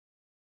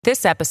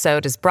This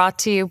episode is brought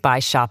to you by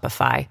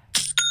Shopify.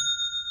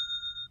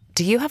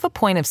 Do you have a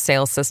point of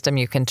sale system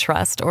you can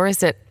trust, or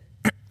is it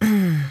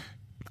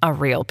a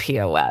real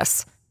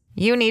POS?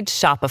 You need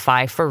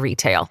Shopify for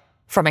retail.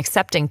 From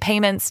accepting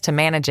payments to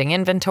managing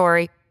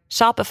inventory,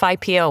 Shopify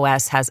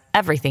POS has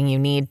everything you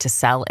need to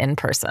sell in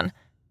person.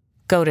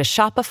 Go to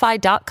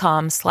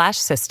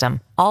shopify.com/system,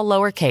 all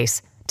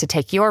lowercase, to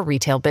take your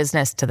retail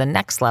business to the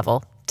next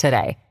level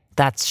today.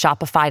 That's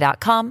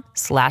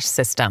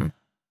shopify.com/system.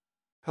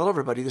 Hello,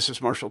 everybody. This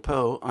is Marshall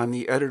Poe. I'm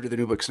the editor of the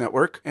New Books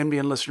Network.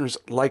 NBN listeners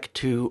like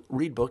to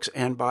read books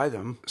and buy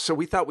them. So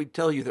we thought we'd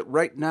tell you that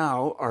right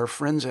now, our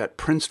friends at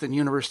Princeton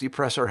University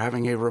Press are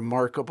having a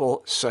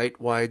remarkable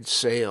site-wide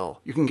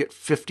sale. You can get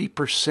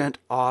 50%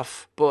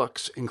 off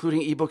books,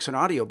 including ebooks and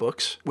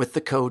audiobooks, with the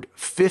code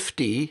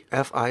 50,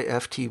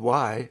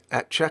 F-I-F-T-Y,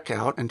 at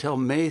checkout until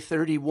May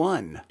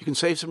 31. You can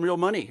save some real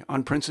money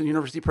on Princeton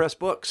University Press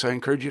books. I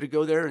encourage you to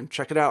go there and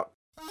check it out.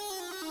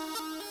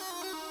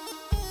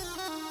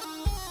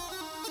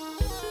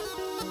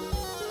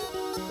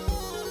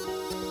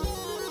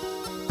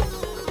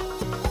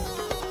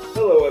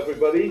 Hello,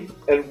 everybody,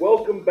 and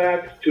welcome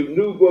back to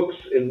New Books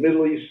in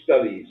Middle East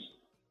Studies.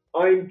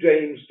 I'm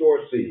James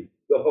Dorsey,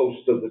 the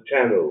host of the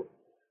channel.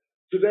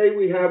 Today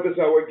we have as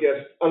our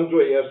guest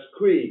Andreas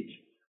Krieg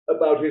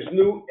about his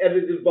new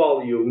edited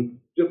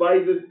volume,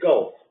 Divided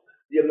Gulf,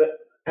 The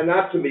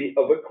Anatomy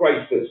of a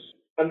Crisis.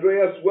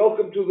 Andreas,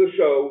 welcome to the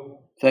show.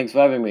 Thanks for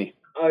having me.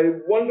 I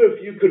wonder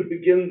if you could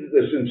begin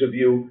this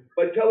interview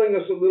by telling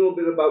us a little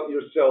bit about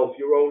yourself,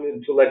 your own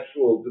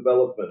intellectual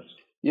development.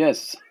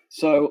 Yes.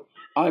 So,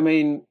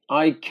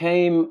 I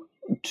came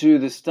to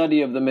the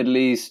study of the Middle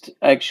East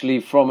actually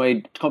from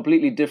a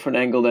completely different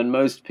angle than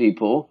most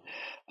people.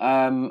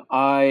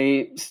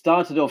 I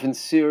started off in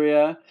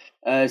Syria,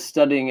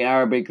 studying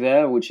Arabic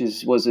there, which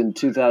was in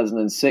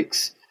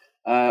 2006,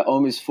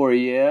 almost for a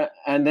year.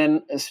 And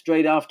then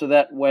straight after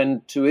that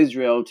went to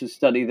Israel to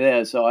study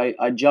there. So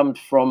I jumped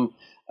from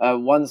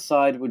one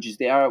side, which is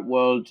the Arab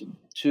world,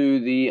 to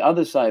the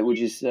other side,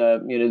 which is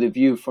the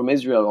view from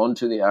Israel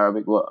onto the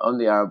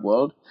Arab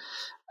world.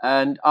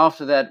 And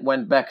after that,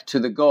 went back to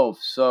the Gulf.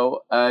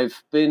 So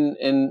I've been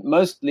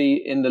mostly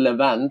in the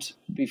Levant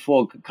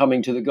before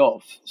coming to the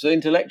Gulf. So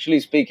intellectually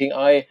speaking,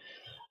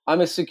 I'm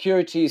a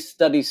security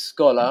studies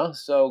scholar.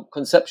 So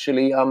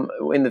conceptually, I'm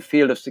in the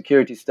field of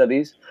security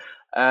studies.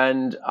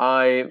 And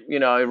I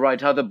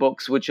write other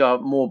books which are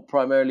more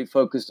primarily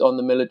focused on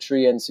the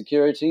military and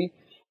security.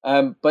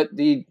 But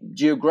the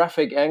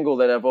geographic angle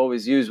that I've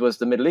always used was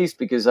the Middle East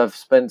because I've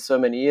spent so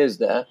many years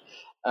there.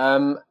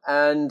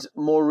 And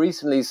more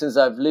recently, since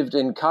I've lived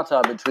in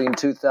Qatar between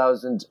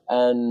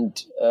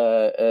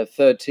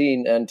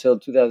 2013 until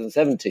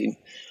 2017,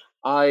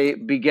 I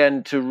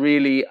began to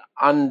really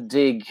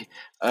undig,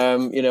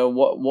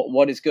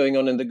 what is going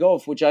on in the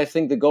Gulf, which I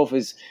think the Gulf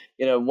is,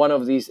 one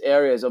of these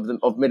areas of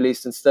Middle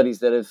Eastern studies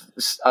that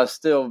are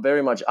still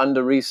very much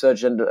under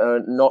researched and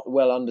not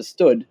well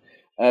understood.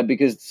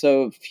 Because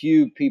so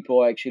few people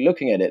are actually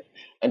looking at it.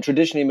 And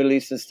traditionally, Middle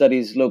Eastern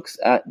studies looks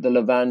at the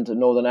Levant,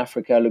 Northern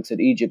Africa, looks at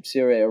Egypt,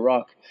 Syria,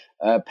 Iraq,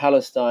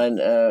 Palestine,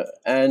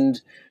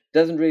 and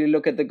doesn't really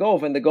look at the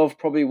Gulf. And the Gulf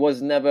probably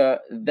was never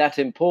that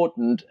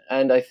important.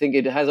 And I think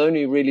it has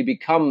only really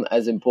become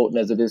as important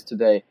as it is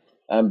today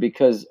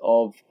because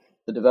of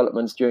the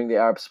developments during the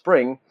Arab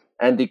Spring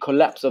and the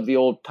collapse of the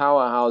old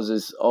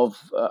powerhouses of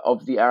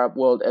the Arab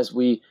world as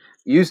we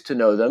used to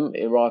know them,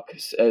 Iraq,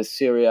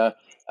 Syria,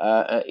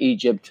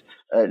 Egypt,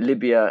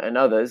 Libya, and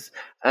others,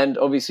 and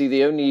obviously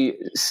the only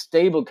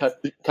stable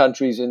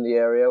countries in the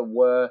area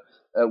were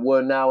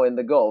now in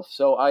the Gulf.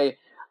 So I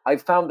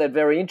found that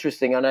very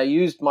interesting, and I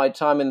used my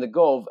time in the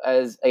Gulf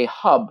as a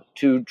hub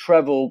to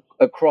travel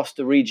across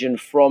the region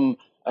from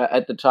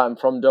at the time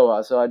from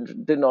Doha. So I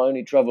did not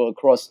only travel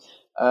across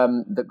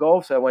the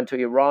Gulf, so I went to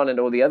Iran and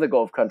all the other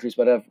Gulf countries,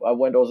 but I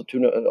went also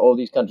to all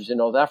these countries in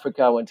North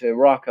Africa. I went to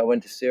Iraq, I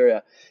went to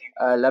Syria,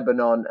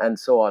 Lebanon, and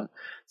so on.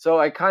 So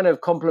I kind of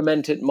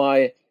complemented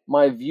my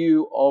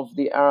view of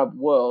the Arab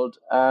world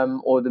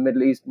or the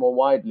Middle East more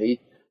widely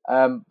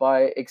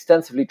by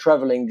extensively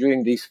traveling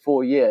during these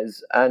 4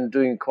 years and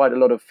doing quite a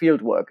lot of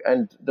field work.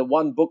 And the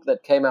one book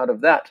that came out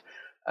of that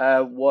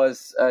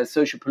was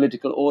Social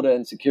Political Order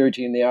and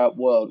Security in the Arab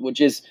World, which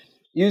is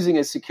using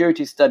a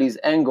security studies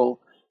angle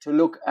to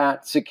look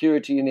at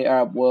security in the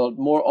Arab world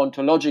more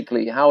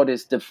ontologically, how it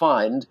is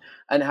defined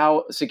and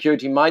how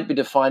security might be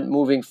defined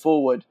moving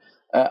forward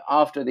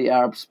after the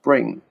Arab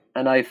Spring.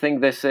 And I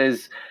think this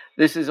is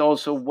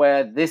also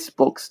where this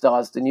book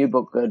starts, the new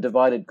book,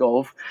 Divided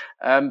Gulf,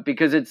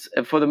 because it's,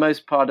 for the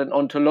most part, an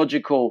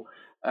ontological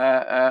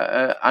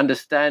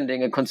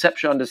understanding, a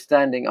conceptual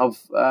understanding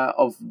of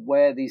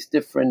where these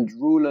different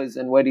rulers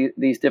and where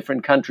these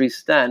different countries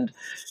stand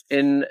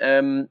in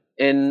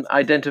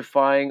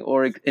identifying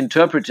or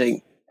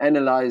interpreting,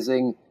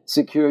 analyzing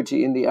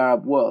security in the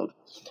Arab world.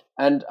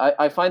 And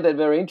I find that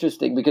very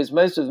interesting because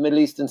most of the Middle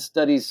Eastern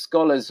studies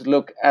scholars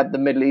look at the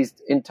Middle East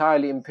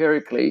entirely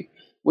empirically,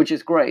 which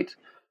is great.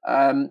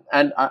 and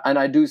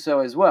I do so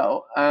as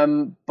well.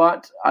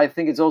 But I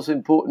think it's also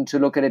important to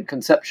look at it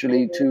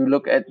conceptually, to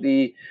look at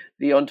the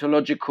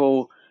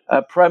ontological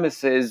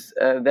premises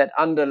that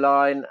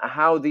underline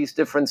how these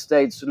different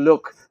states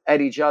look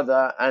at each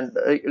other and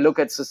look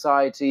at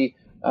society.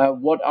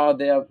 What are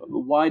their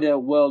wider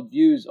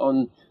worldviews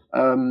on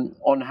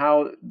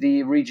how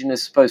the region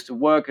is supposed to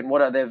work, and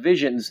what are their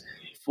visions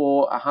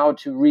for how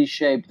to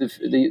reshape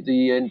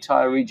the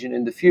entire region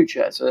in the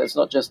future? So it's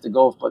not just the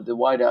Gulf, but the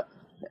wider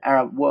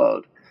Arab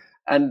world.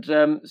 And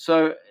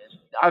so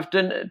I'm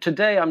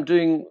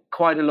doing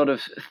quite a lot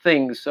of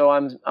things. So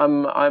I'm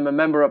a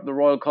member of the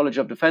Royal College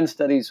of Defence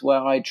Studies, where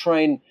I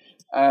train,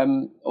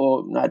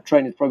 or not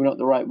train is probably not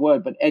the right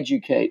word, but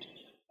educate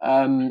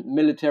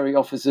military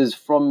officers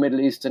from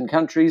Middle Eastern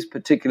countries,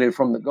 particularly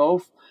from the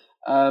Gulf.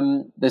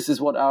 This is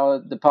what our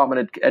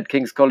department at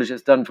King's College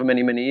has done for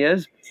many, many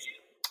years.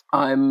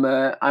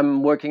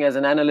 I'm working as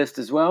an analyst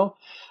as well,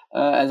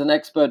 as an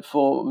expert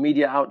for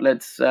media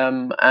outlets,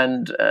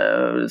 and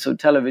so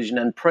television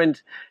and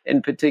print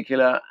in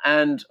particular,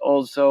 and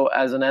also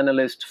as an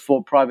analyst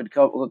for private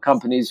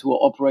companies who are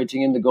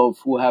operating in the Gulf,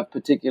 who have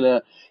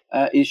particular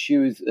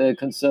issues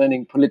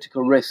concerning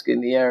political risk in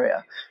the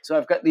area. So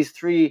I've got these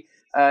three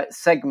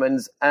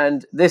segments,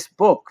 and this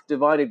book,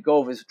 Divided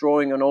Gulf, is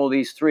drawing on all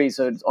these three.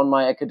 So it's on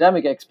my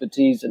academic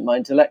expertise and my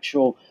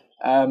intellectual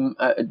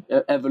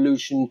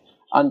evolution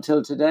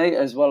until today,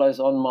 as well as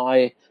on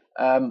my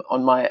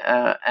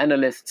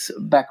analyst's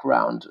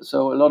background.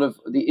 So a lot of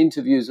the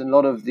interviews and a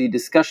lot of the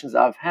discussions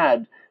I've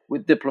had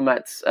with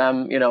diplomats,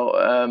 and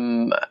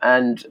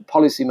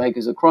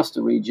policymakers across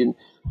the region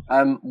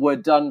were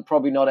done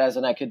probably not as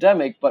an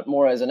academic, but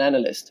more as an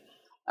analyst.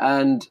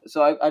 And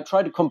so I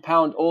tried to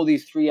compound all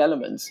these three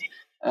elements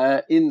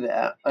in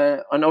there.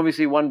 And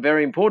obviously one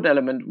very important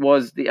element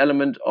was the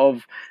element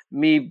of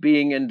me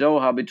being in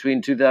Doha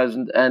between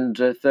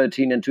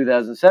 2013 and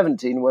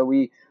 2017, where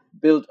we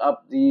built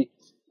up the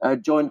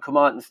Joint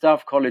Command and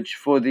Staff College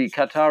for the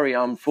Qatari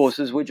Armed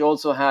Forces, which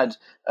also had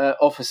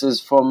officers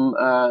from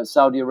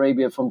Saudi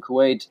Arabia, from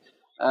Kuwait,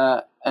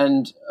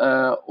 and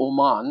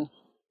Oman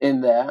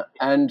in there.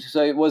 And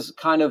so it was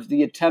kind of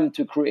the attempt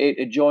to create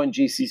a joint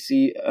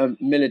GCC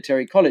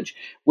military college,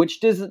 which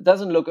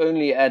doesn't look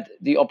only at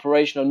the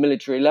operational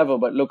military level,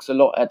 but looks a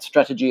lot at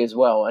strategy as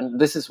well. And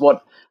this is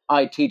what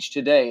I teach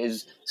today,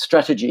 is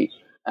strategy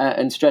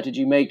and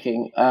strategy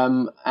making.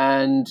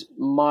 And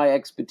my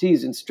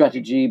expertise in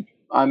strategy,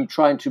 I'm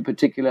trying to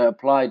particularly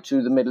apply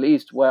to the Middle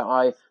East, where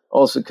I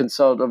also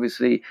consult,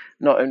 obviously,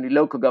 not only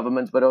local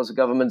governments, but also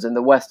governments in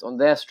the West on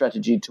their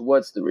strategy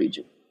towards the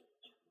region.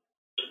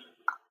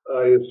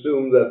 I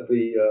assume that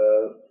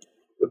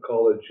the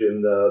college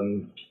in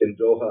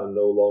Doha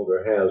no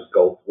longer has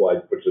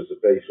Gulf-wide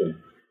participation.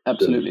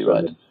 Absolutely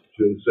right.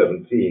 June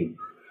 17.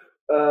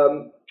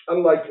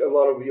 Unlike a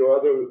lot of your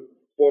other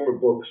former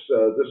books,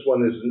 this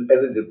one is an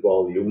edited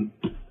volume,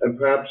 and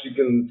perhaps you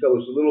can tell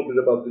us a little bit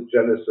about the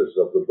genesis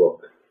of the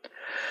book.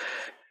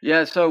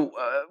 Yeah, so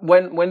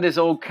when this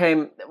all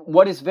came,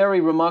 what is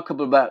very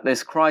remarkable about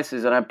this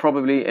crisis, and I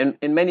probably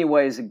in many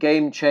ways a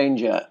game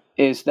changer,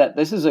 is that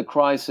this is a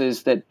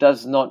crisis that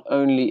does not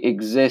only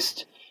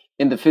exist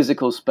in the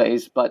physical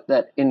space, but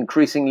that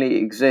increasingly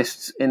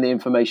exists in the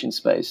information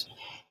space.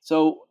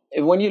 So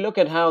when you look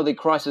at how the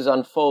crisis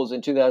unfolds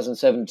in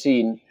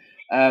 2017,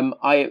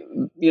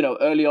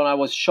 early on I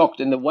was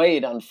shocked in the way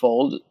it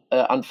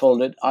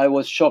unfolded. I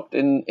was shocked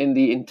in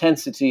the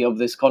intensity of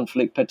this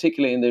conflict,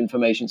 particularly in the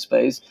information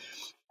space.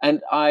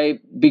 And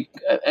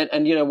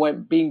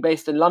being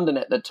based in London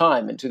at the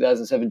time in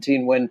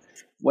 2017,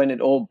 when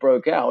it all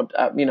broke out,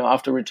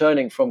 after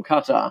returning from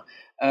Qatar,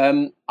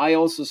 I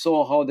also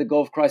saw how the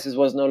Gulf crisis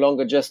was no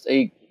longer just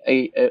a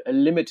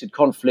limited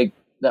conflict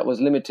that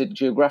was limited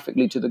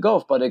geographically to the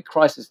Gulf, but a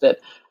crisis that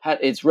had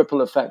its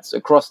ripple effects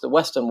across the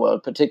Western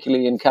world,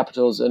 particularly in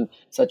capitals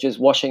such as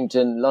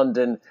Washington,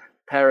 London,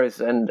 Paris,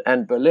 and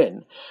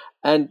Berlin.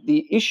 And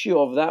the issue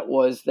of that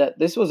was that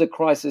this was a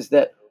crisis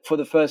that, for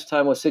the first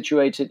time, was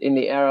situated in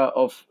the era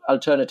of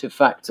alternative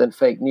facts and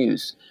fake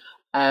news.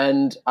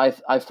 And I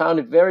found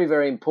it very,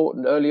 very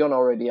important early on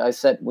already. I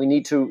said we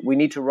need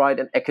to write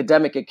an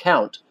academic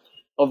account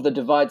of the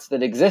divides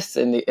that exist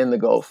in the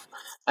Gulf,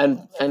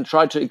 and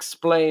try to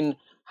explain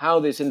how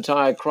this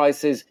entire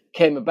crisis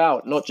came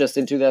about, not just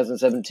in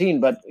 2017,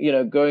 but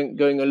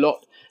going a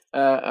lot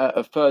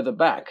further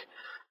back.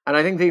 And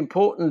I think the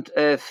important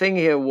thing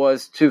here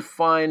was to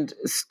find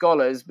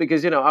scholars,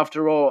 because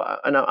after all,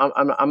 and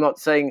I'm not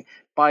saying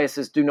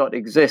biases do not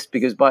exist,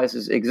 because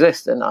biases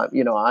exist, and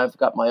I've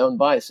got my own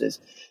biases.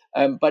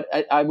 But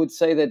I would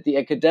say that the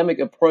academic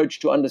approach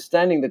to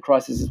understanding the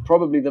crisis is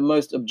probably the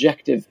most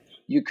objective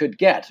you could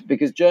get,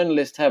 because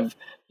journalists have,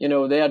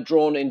 they are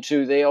drawn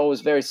into, they're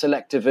always very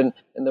selective in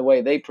the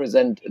way they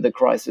present the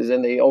crisis,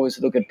 and they always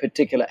look at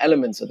particular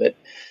elements of it.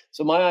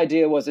 So my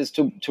idea is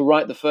to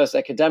write the first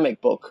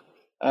academic book,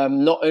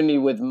 not only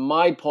with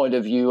my point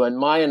of view and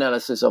my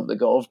analysis of the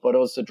Gulf, but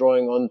also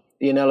drawing on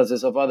the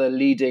analysis of other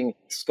leading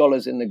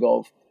scholars in the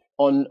Gulf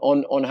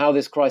on how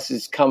this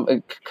crisis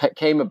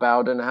came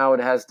about and how it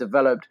has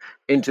developed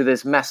into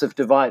this massive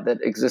divide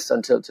that exists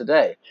until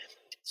today.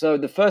 So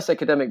the first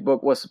academic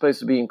book was supposed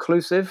to be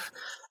inclusive.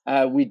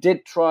 We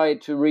did try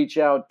to reach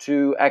out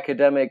to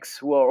academics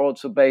who are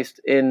also based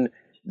in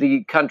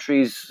the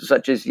countries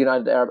such as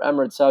United Arab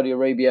Emirates, Saudi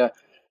Arabia,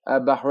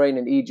 Bahrain,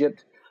 and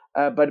Egypt.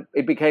 But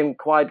it became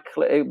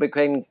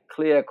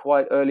clear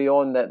quite early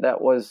on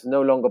that was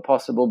no longer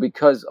possible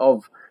because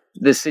of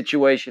the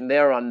situation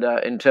they're under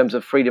in terms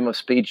of freedom of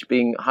speech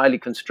being highly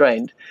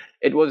constrained.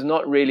 It was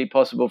not really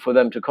possible for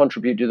them to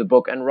contribute to the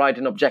book and write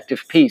an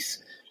objective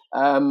piece.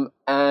 And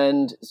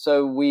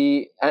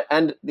the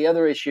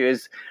other issue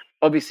is,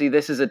 obviously,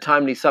 this is a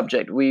timely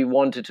subject.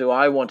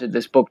 I wanted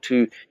this book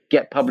to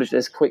get published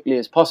as quickly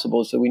as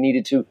possible, so we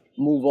needed to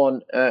move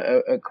on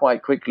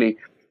quite quickly,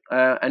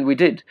 and we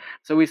did.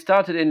 So we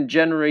started in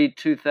January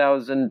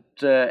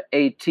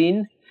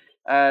 2018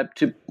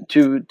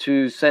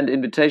 to send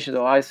invitations,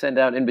 or I sent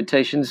out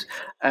invitations,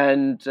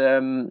 and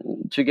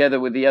together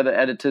with the other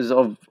editors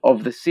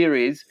of the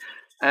series,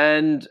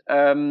 and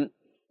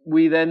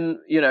we then,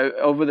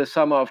 over the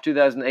summer of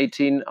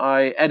 2018,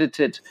 I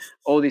edited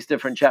all these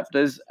different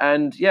chapters,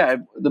 and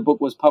the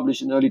book was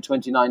published in early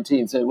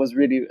 2019. So it was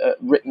really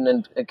written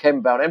and it came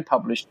about and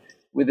published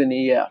within a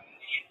year.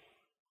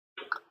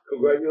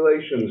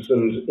 Congratulations,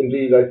 and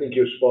indeed, I think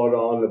you're spot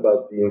on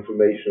about the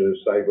information and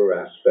cyber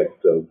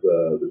aspect of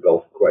the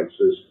Gulf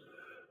crisis.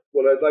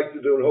 What I'd like to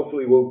do, and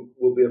hopefully we'll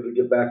be able to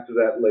get back to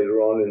that later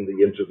on in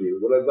the interview,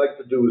 what I'd like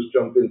to do is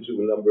jump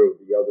into a number of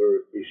the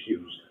other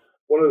issues.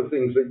 One of the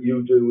things that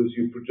you do is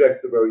you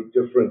project the very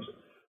different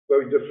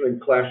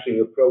and clashing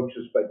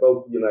approaches by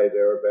both the United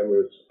Arab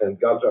Emirates and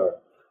Qatar,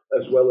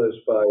 as well as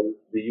by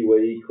the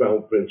UAE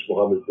Crown Prince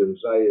Mohammed bin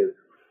Zayed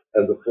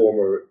and the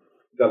former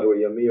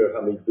Qatari Emir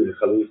Hamid bin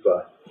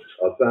Khalifa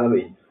Al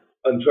Thani,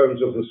 in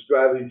terms of the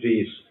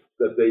strategies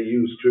that they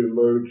use to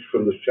emerge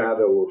from the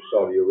shadow of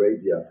Saudi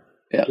Arabia.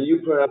 Yeah. Can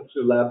you perhaps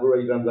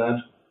elaborate on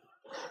that?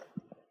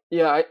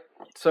 Yeah,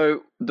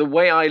 so the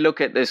way I look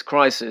at this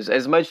crisis,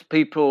 as most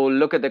people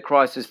look at the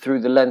crisis through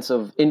the lens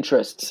of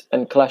interests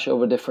and clash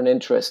over different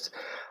interests,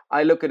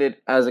 I look at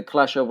it as a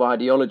clash of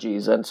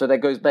ideologies. And so that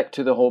goes back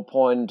to the whole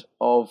point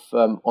of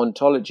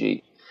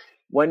ontology.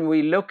 When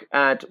we look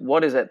at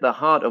what is at the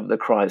heart of the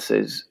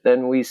crisis,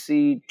 then we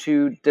see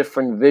two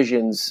different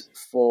visions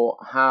for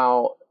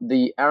how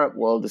the Arab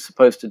world is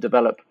supposed to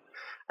develop.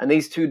 And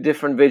these two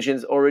different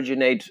visions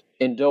originate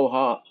in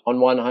Doha on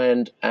one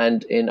hand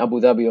and in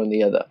Abu Dhabi on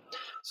the other.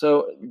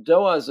 So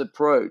Doha's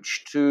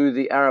approach to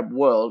the Arab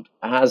world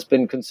has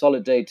been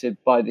consolidated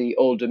by the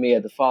old Emir,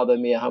 the father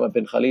Emir Hamad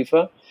bin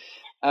Khalifa,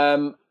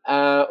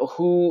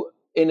 who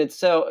in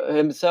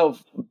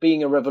himself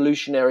being a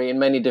revolutionary in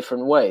many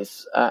different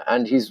ways,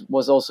 and he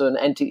was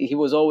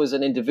always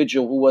an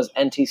individual who was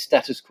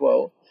anti-status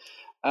quo,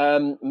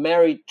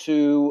 married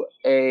to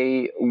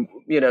his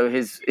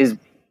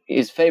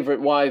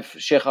favorite wife,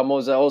 Sheikha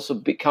Moza,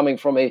 also coming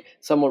from a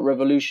somewhat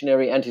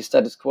revolutionary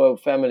anti-status quo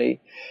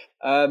family.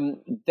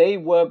 They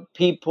were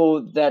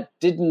people that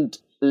didn't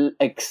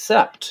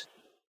accept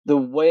the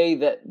way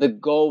that the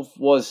Gulf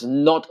was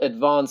not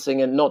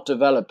advancing and not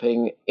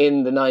developing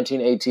in the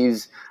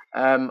 1980s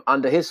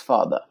under his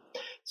father.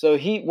 So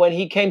when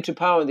he came to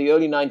power in the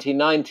early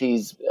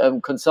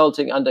 1990s,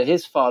 consulting under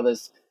his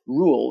father's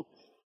rule,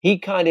 he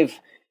kind of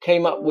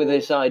came up with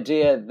this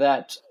idea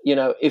that,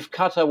 if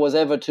Qatar was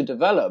ever to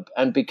develop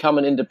and become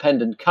an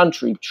independent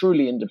country,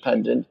 truly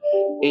independent,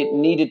 it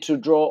needed to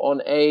draw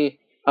on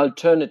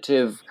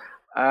alternative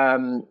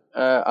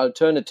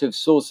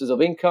sources of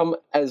income,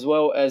 as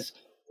well as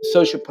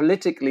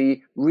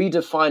sociopolitically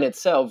redefine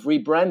itself,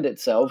 rebrand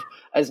itself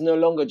as no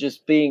longer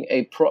just being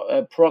a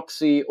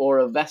proxy or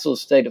a vassal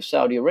state of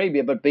Saudi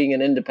Arabia, but being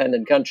an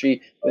independent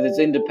country with its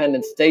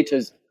independent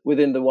status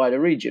within the wider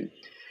region.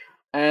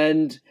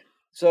 And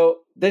so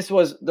this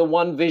was the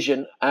one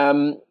vision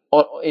in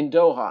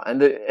Doha,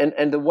 and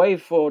the way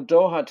for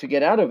Doha to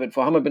get out of it,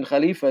 for Hamad bin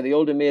Khalifa, the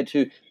old Emir,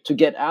 to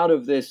get out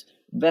of this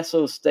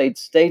vassal state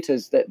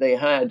status that they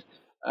had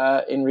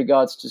in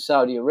regards to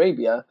Saudi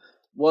Arabia,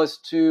 was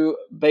to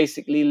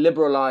basically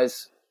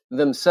liberalize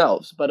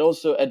themselves, but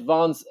also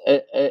advance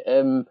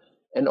an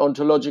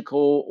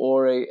ontological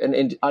or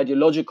an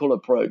ideological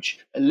approach,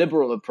 a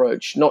liberal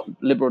approach, not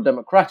liberal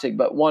democratic,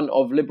 but one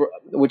of liberal,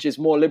 which is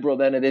more liberal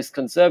than it is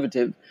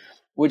conservative,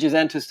 which is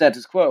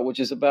anti-status quo, which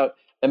is about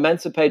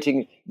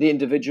emancipating the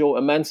individual,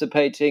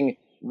 emancipating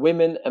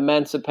women,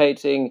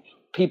 emancipating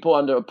people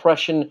under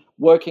oppression,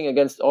 working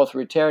against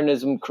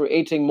authoritarianism,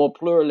 creating more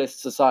pluralist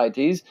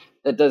societies.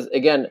 That does,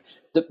 again,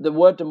 the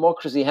word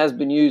democracy has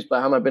been used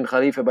by Hamad bin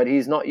Khalifa, but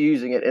he's not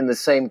using it in the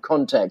same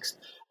context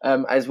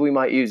as we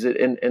might use it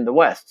in the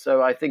West.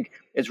 So I think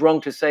it's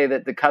wrong to say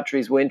that the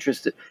Qataris were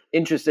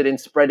interested in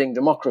spreading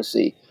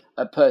democracy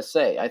per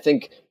se. I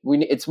think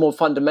it's more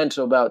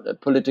fundamental about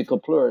political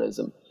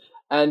pluralism.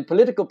 And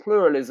political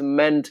pluralism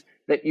meant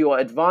that you are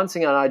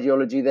advancing an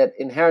ideology that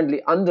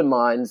inherently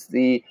undermines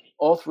the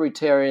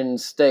authoritarian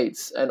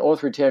states and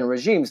authoritarian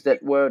regimes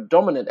that were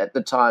dominant at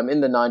the time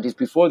in the 90s,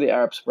 before the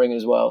Arab Spring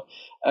as well,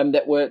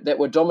 that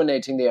were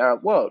dominating the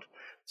Arab world.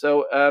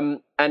 So,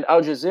 and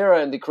Al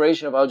Jazeera and the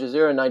creation of Al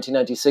Jazeera in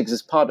 1996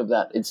 is part of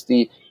that. It's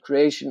the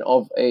creation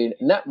of a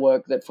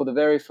network that, for the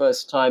very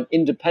first time,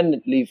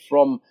 independently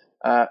from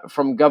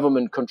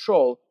government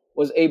control,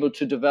 was able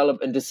to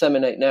develop and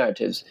disseminate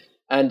narratives.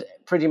 And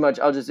pretty much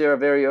Al Jazeera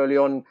very early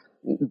on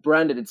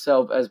branded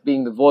itself as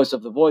being the voice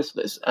of the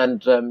voiceless.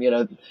 And,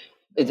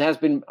 it has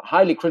been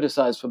highly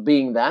criticized for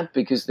being that,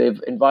 because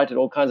they've invited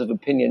all kinds of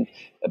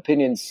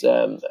opinions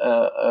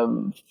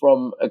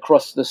from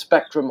across the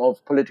spectrum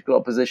of political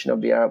opposition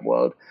of the Arab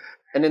world.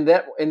 And in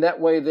that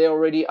way,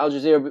 Al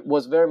Jazeera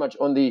was very much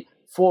on the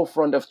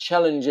forefront of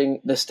challenging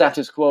the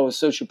status quo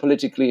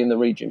socio-politically in the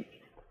region.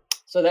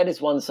 So that is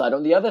one side.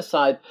 On the other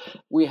side,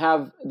 we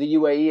have the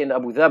UAE and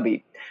Abu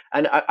Dhabi.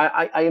 And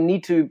I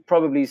need to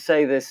probably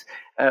say this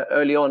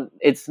early on.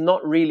 It's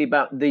not really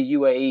about the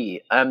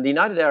UAE. The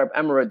United Arab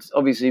Emirates,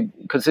 obviously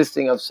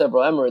consisting of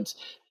several emirates,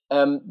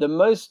 the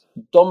most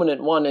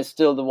dominant one is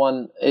still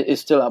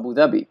Abu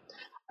Dhabi.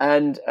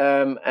 And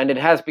it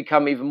has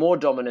become even more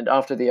dominant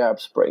after the Arab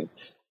Spring.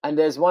 And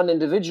there's one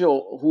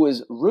individual who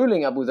is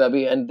ruling Abu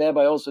Dhabi and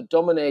thereby also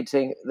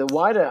dominating the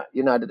wider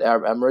United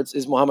Arab Emirates,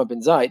 is Mohammed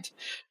bin Zayed,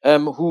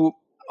 who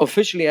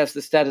officially has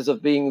the status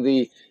of being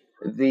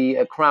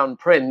the crown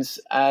prince,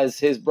 as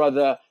his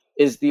brother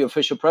is the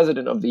official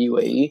president of the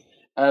UAE,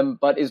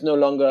 but is no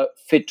longer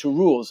fit to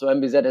rule. So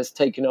MBZ has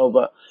taken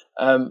over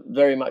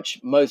very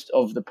much most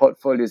of the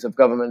portfolios of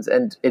governments,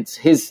 and it's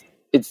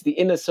the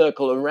inner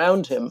circle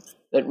around him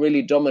that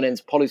really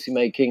dominates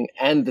policymaking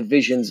and the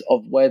visions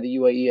of where the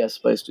UAE is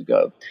supposed to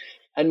go.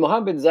 And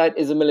Mohammed bin Zayed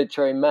is a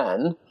military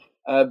man,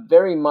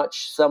 very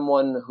much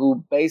someone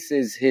who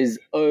bases his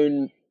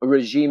own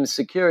regime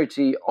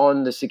security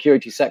on the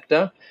security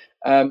sector.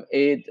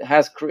 It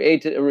has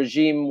created a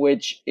regime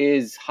which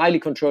is highly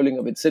controlling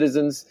of its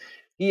citizens.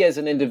 He, as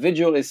an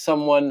individual, is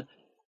someone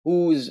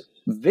whose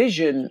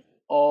vision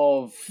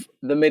of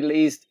the Middle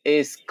East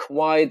is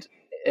quite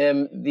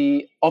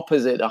the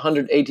opposite,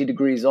 180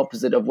 degrees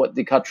opposite of what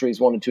the Qataris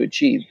wanted to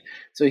achieve.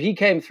 So he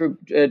came through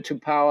to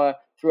power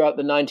throughout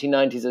the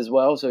 1990s as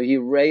well. So he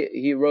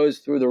rose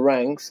through the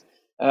ranks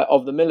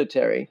of the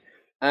military.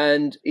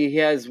 And he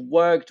has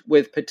worked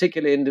with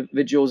particular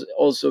individuals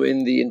also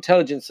in the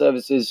intelligence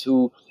services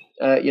who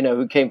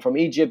came from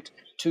Egypt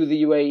to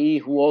the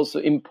UAE, who also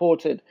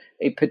imported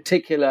a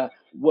particular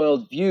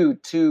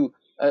worldview to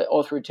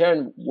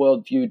authoritarian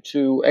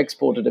worldview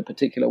exported a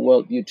particular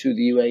worldview to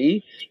the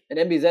UAE, and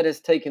MBZ has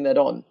taken that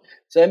on.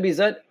 So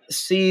MBZ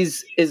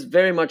is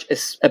very much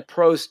a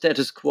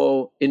pro-status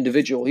quo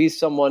individual. He's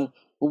someone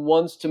who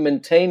wants to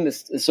maintain the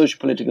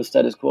socio-political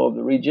status quo of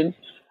the region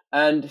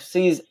and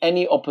sees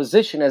any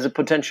opposition as a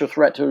potential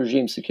threat to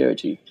regime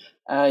security.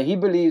 He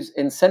believes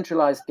in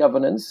centralized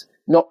governance,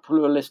 not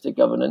pluralistic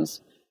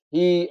governance.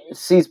 He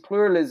sees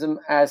pluralism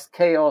as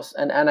chaos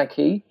and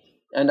anarchy.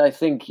 And I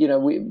think,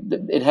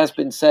 it has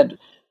been said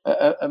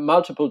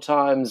multiple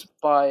times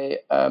by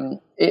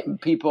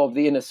people of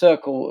the inner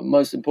circle,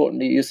 most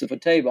importantly, Yusuf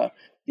Otaiba,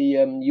 the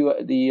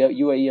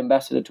UAE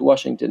ambassador to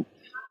Washington,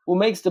 who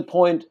makes the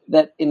point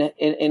that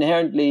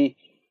inherently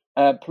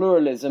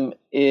pluralism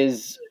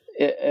is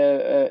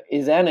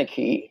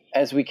anarchy,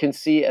 as we can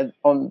see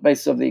on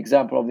basis of the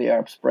example of the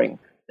Arab Spring.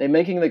 They're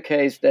making the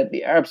case that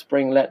the Arab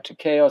Spring led to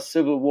chaos,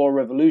 civil war,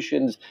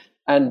 revolutions,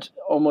 and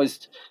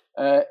almost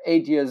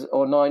 8 years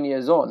or 9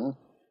 years on,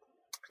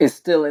 is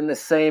still in the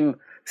same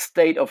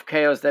state of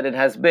chaos that it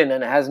has been,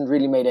 and it hasn't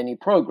really made any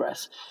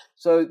progress.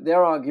 So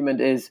their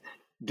argument is,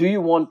 do you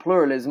want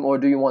pluralism or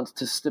do you want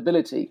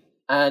stability?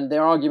 And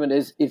their argument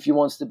is, if you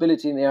want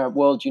stability in the Arab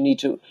world, you need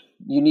to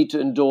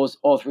endorse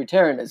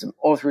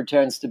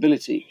authoritarian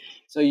stability.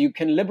 So you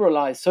can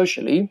liberalize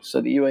socially.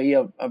 So the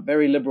UAE are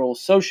very liberal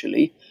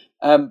socially,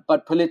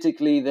 but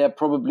politically they're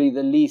probably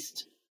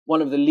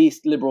one of the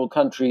least liberal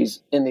countries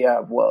in the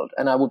Arab world,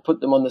 and I would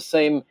put them on the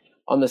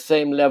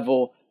same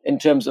level in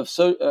terms of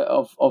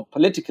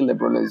political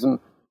liberalism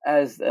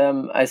as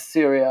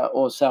Syria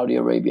or Saudi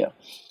Arabia,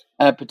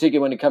 particularly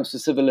when it comes to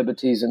civil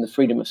liberties and the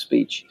freedom of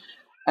speech.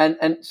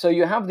 And so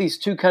you have these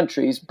two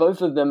countries,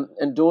 both of them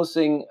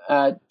endorsing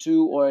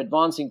or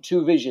advancing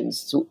two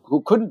visions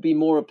who couldn't be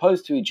more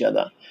opposed to each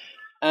other,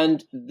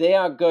 and they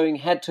are going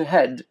head to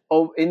head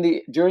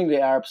during the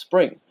Arab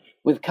Spring,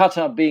 with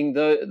Qatar being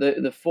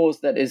the force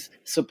that is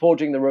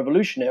supporting the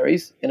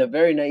revolutionaries in a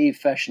very naive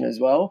fashion as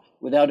well,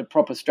 without a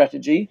proper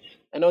strategy.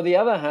 And on the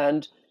other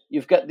hand,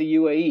 you've got the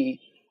UAE,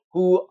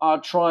 who are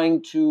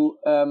trying to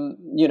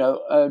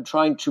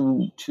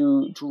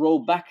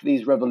roll back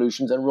these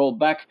revolutions and roll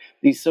back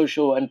these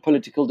social and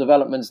political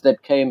developments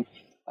that came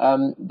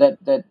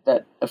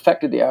that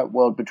affected the Arab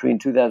world between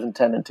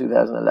 2010 and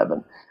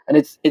 2011. And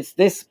it's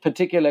this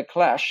particular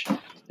clash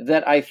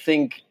that I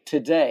think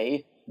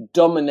today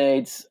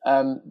dominates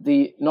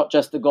not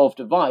just the Gulf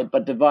divide,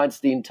 but divides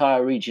the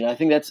entire region. I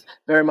think that's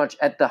very much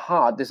at the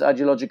heart. This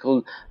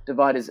ideological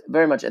divide is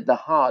very much at the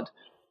heart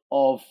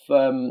of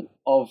the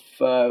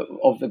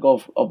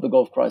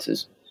Gulf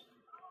crisis.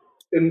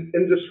 In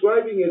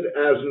describing it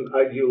as an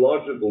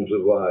ideological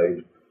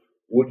divide,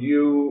 would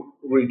you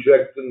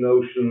reject the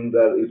notion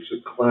that it's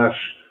a clash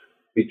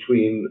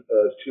between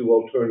two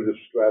alternative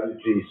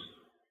strategies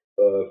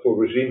for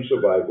regime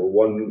survival,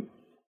 one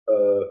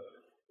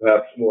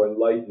perhaps more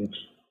enlightened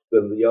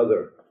than the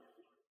other?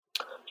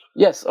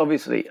 Yes,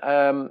 obviously.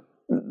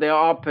 There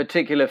are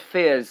particular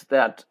fears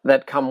that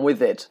come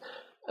with it.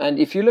 And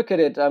if you look at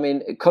it, I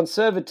mean,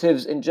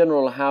 conservatives in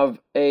general have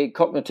a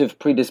cognitive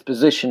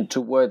predisposition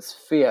towards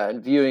fear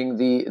and viewing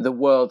the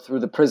world through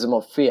the prism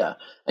of fear.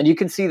 And you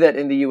can see that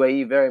in the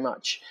UAE very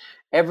much.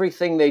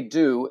 Everything they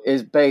do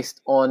is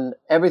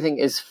everything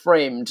is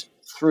framed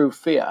through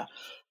fear.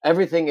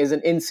 Everything is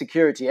an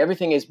insecurity.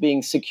 Everything is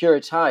being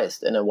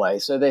securitized in a way.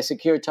 So they're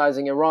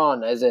securitizing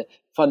Iran as a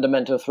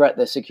fundamental threat.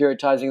 They're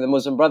securitizing the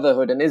Muslim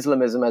Brotherhood and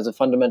Islamism as a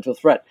fundamental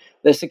threat.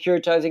 They're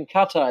securitizing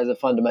Qatar as a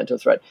fundamental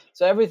threat.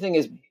 So everything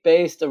is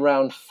based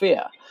around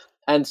fear.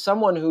 And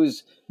someone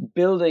who's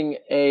building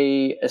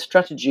a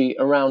strategy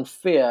around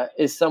fear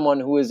is someone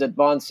who is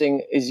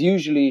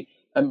usually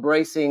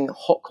embracing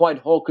quite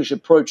hawkish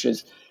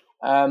approaches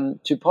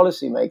to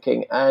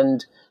policymaking.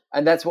 And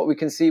that's what we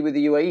can see with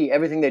the UAE.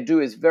 Everything they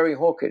do is very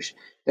hawkish.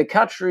 The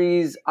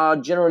Qataris are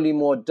generally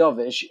more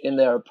dovish in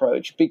their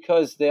approach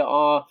because they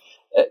are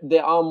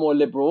more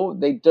liberal.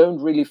 They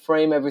don't really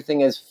frame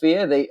everything as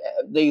fear.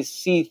 They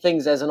see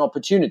things as an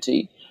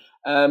opportunity.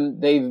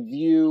 They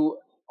view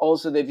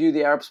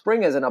the Arab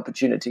Spring as an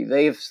opportunity.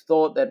 They've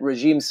thought that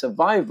regime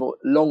survival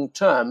long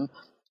term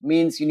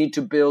means you need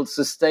to build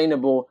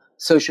sustainable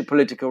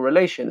socio-political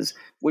relations,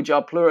 which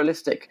are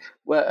pluralistic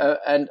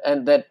and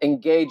that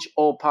engage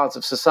all parts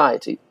of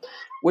society,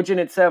 which in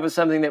itself is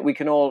something that we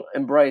can all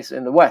embrace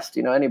in the West.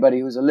 You know, anybody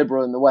who's a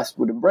liberal in the West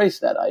would embrace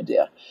that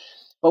idea.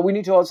 But we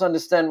need to also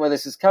understand where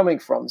this is coming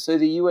from. So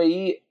the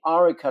UAE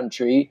are a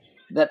country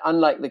that,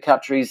 unlike the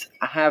Qataris,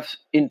 have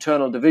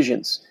internal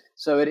divisions.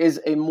 So it's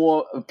a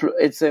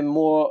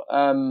more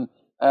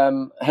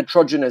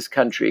heterogeneous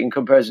country in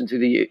comparison to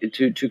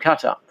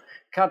Qatar.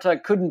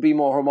 Qatar couldn't be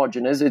more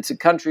homogeneous. It's a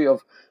country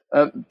of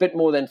a bit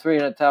more than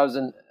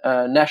 300,000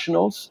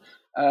 nationals.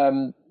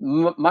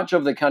 Much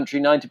of the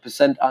country,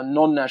 90%, are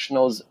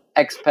non-nationals,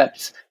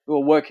 expats who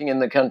are working in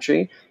the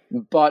country.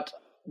 But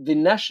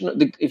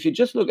if you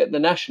just look at the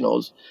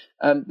nationals,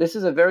 this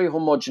is a very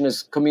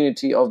homogeneous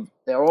community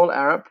they're all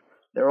Arab,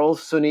 they're all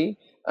Sunni,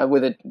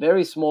 with a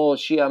very small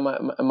Shia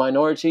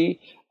minority.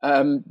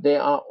 They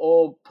are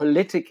all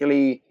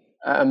politically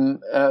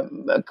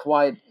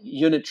quite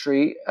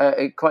unitary,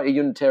 quite a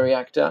unitary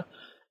actor.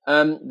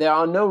 There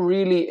are no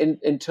really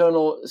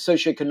internal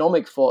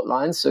socioeconomic fault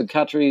lines. So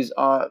Qataris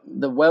are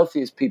the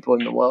wealthiest people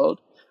in the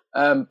world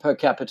per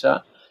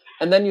capita.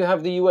 And then you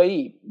have the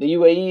UAE. The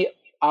UAE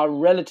are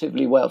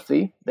relatively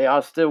wealthy. They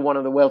are still one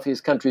of the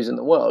wealthiest countries in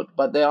the world,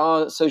 but there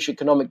are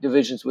socioeconomic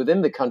divisions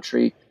within the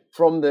country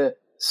from the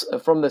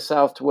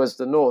south towards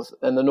the north,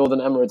 and the Northern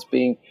Emirates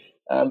being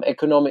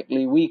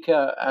economically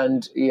weaker,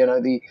 and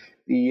the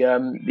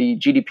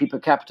GDP per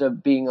capita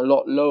being a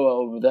lot lower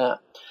over there.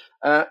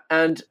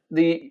 And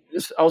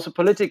also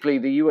politically,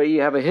 the UAE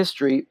have a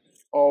history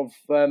of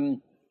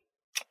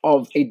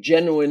a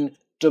genuine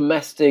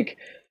domestic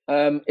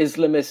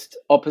Islamist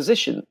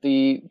opposition,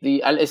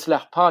 the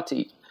Al-Islah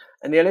Party.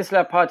 And the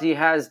Al-Islah Party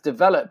has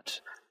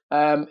developed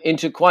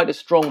into quite a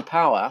strong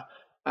power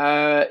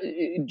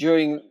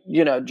during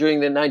the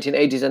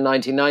 1980s and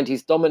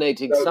 1990s,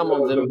 dominating some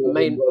of the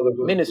main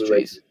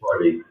ministries.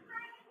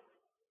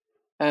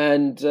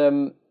 And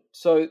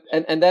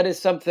that is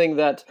something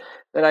that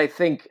I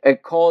think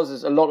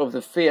causes a lot of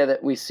the fear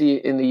that we see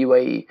in the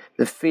UAE,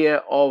 the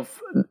fear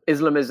of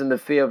Islamism, the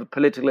fear of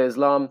political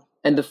Islam,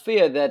 and the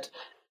fear that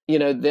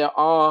there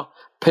are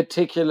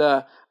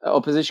particular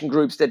opposition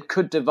groups that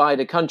could divide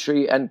a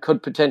country and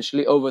could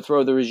potentially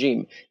overthrow the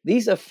regime.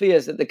 These are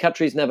fears that the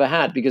Qataris never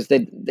had because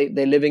they're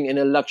living in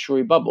a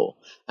luxury bubble,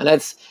 and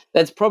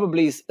that's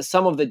probably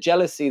some of the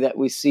jealousy that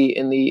we see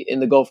in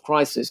the Gulf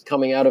crisis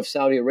coming out of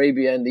Saudi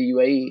Arabia and the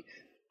UAE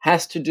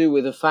has to do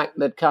with the fact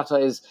that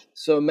Qatar is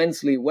so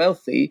immensely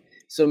wealthy,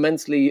 so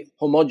immensely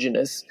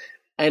homogenous,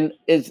 and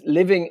is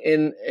living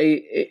in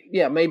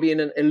maybe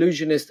in an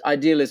illusionist,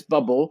 idealist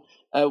bubble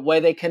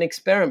where they can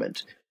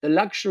experiment. The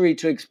luxury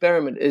to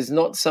experiment is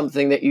not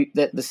something that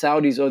the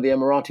Saudis or the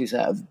Emiratis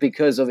have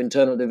because of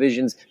internal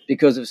divisions,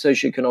 because of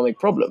socioeconomic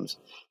problems.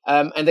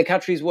 And the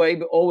Qataris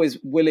were always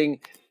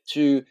willing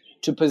to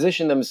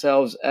position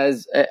themselves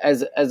as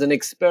an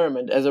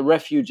experiment, as a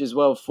refuge as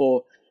well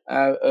for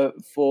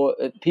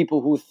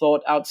people who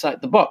thought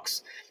outside the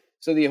box.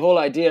 So the whole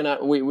idea,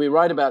 and we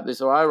write about this,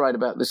 or I write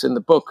about this in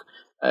the book,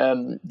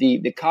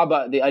 the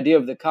Kaaba, the idea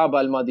of the Kaaba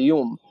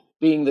al-Madiyum,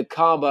 being the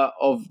Kaaba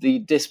of the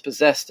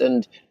dispossessed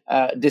and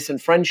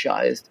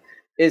disenfranchised,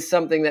 is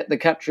something that the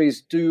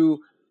Qataris do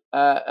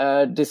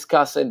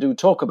discuss and do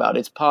talk about.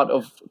 It's part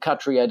of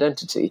Qatari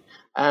identity,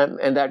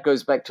 and that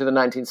goes back to the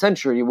 19th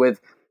century with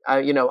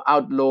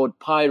outlawed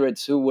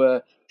pirates who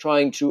were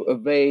trying to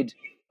evade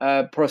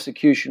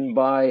prosecution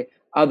by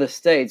other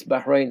states,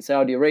 Bahrain,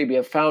 Saudi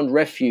Arabia, found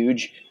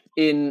refuge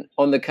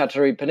on the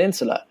Qatari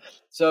Peninsula.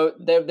 So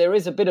there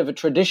is a bit of a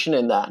tradition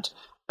in that.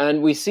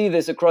 And we see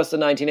this across the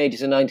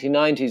 1980s and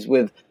 1990s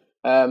with,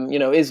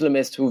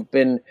 Islamists who've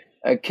been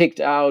kicked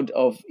out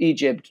of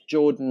Egypt,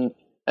 Jordan,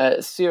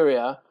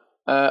 Syria,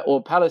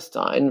 or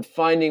Palestine,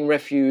 finding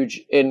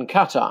refuge in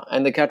Qatar.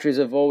 And the Qataris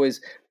have always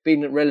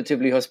been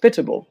relatively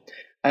hospitable.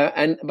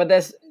 But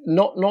that's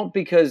not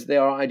because they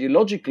are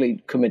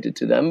ideologically committed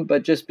to them,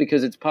 but just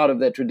because it's part of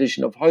their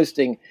tradition of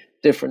hosting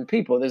different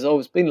people. There's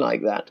always been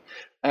like that.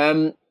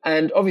 And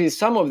obviously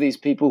some of these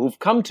people who've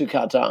come to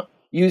Qatar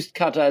used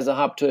Qatar as a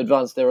hub to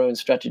advance their own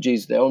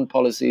strategies, their own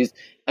policies,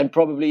 and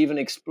probably even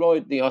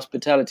exploit the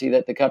hospitality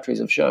that the Qataris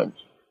have shown.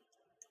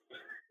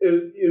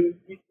 The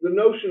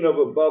notion of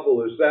a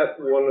bubble, is that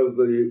one of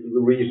the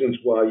reasons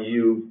why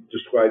you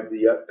describe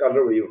the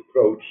Qatari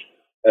approach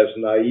as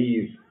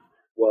naive,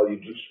 while you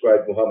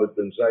describe Mohammed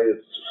bin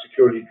Zayed's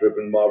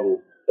security-driven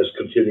model as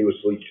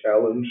continuously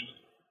challenged?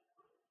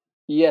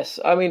 Yes,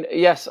 I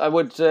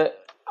would.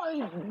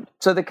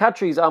 So the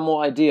Qataris are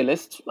more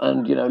idealist,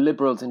 and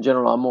liberals in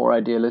general are more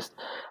idealist,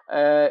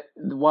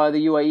 while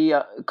the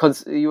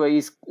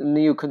UAE's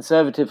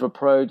neoconservative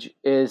approach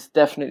is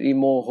definitely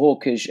more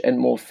hawkish and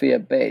more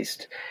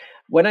fear-based.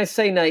 When I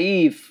say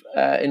naive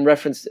in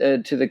reference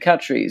to the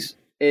Qataris,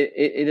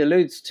 it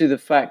alludes to the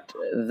fact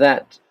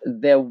that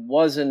there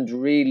wasn't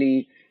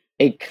really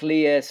a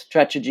clear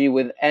strategy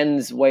with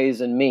ends, ways,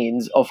 and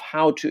means of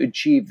how to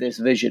achieve this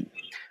vision.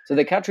 So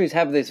the Qataris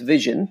have this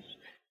vision,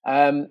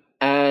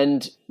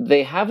 and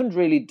they haven't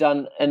really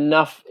done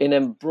enough in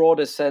a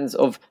broader sense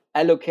of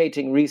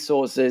allocating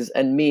resources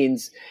and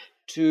means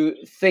to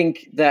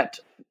think that,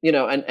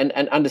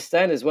 and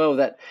understand as well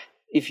that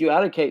if you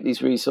allocate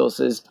these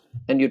resources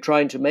and you're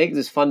trying to make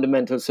this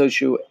fundamental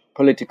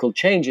socio-political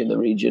change in the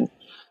region,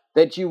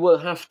 that you will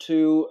have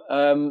to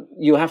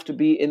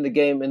be in the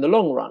game in the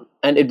long run.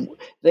 And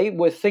they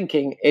were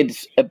thinking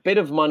it's a bit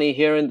of money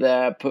here and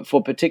there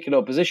for particular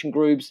opposition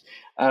groups,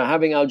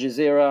 having Al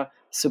Jazeera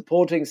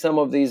supporting some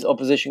of these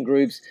opposition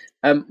groups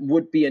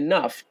would be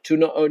enough to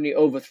not only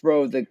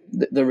overthrow the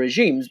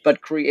regimes,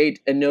 but create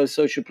a no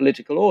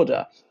socio-political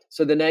order.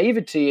 So the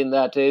naivety in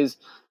that is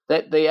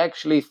that they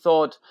actually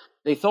thought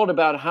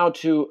about how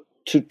to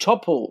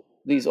topple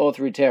these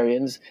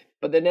authoritarians,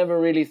 but they never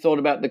really thought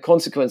about the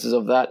consequences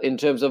of that in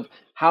terms of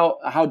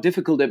how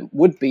difficult it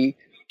would be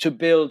to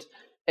build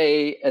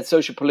a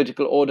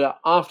socio-political order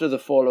after the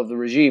fall of the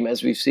regime,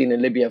 as we've seen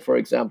in Libya, for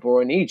example,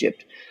 or in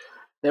Egypt.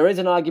 There is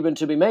an argument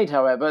to be made,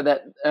 however,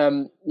 that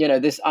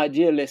this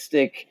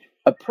idealistic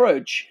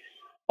approach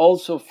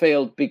also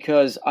failed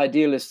because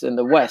idealists in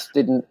the West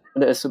didn't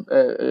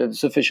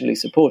sufficiently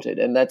support it,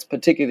 and that's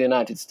particularly the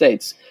United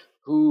States,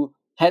 who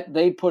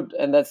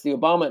and that's the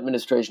Obama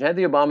administration, had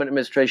the Obama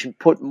administration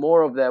put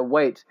more of their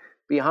weight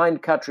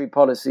behind Qatari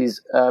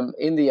policies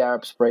in the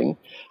Arab Spring,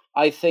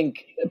 I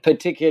think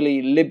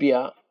particularly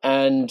Libya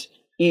and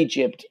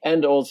Egypt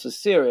and also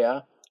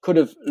Syria could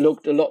have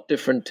looked a lot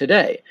different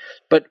today.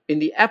 But in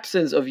the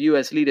absence of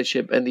U.S.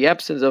 leadership and the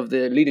absence of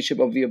the leadership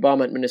of the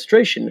Obama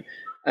administration,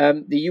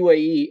 the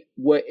UAE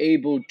were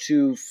able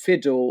to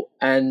fiddle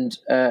and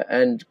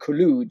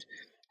collude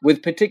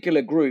with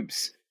particular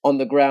groups on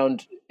the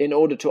ground in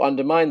order to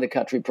undermine the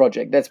Qatari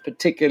project. That's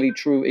particularly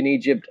true in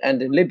Egypt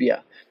and in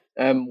Libya,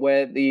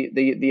 where the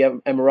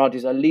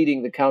Emiratis are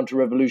leading the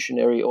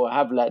counter-revolutionary or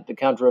have led the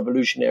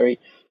counter-revolutionary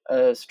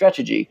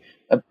strategy,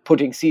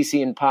 putting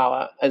Sisi in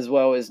power, as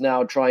well as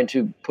now trying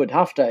to put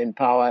Haftar in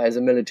power as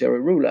a military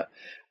ruler.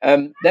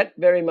 That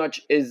very much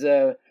is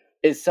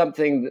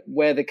something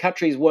where the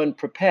Qataris weren't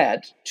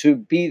prepared to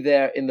be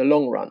there in the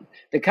long run.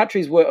 The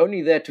Qataris were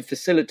only there to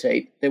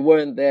facilitate; they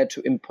weren't there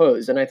to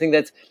impose, and I think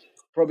that's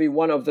probably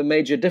one of the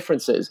major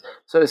differences.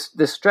 So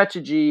the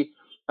strategy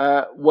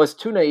was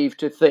too naive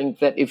to think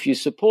that if you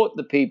support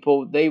the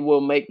people, they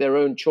will make their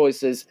own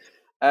choices.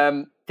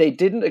 They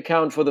didn't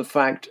account for the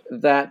fact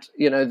that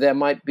there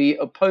might be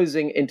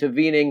opposing,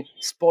 intervening,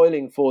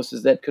 spoiling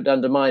forces that could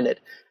undermine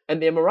it.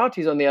 And the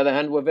Emiratis, on the other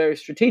hand, were very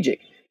strategic.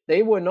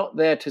 They were not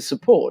there to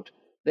support;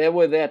 they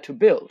were there to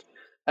build.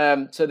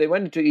 So they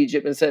went into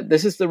Egypt and said,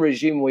 "This is the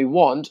regime we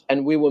want,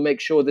 and we will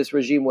make sure this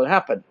regime will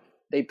happen."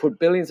 They put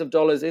billions of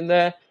dollars in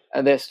there,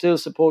 and they're still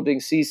supporting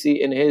Sisi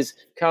in his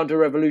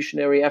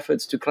counter-revolutionary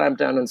efforts to clamp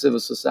down on civil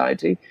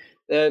society.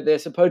 They're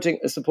supporting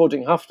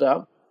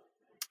Haftar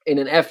in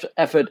an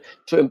effort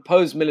to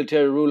impose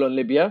military rule on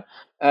Libya.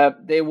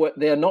 They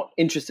are not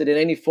interested in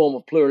any form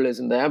of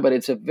pluralism there, but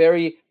it's a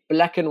very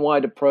black and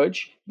white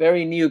approach,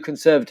 very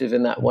neoconservative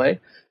in that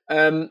way,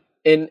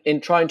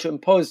 in trying to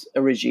impose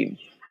a regime.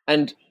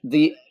 And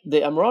the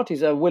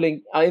Emiratis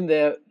are in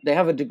there. They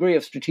have a degree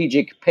of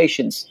strategic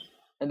patience,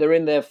 and they're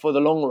in there for the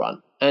long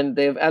run. And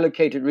they've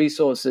allocated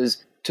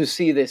resources to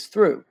see this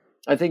through.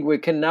 I think we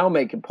can now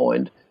make a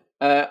point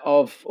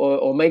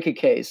or make a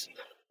case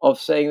of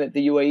saying that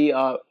the UAE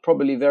are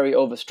probably very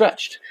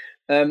overstretched.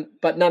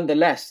 But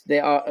nonetheless,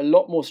 they are a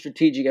lot more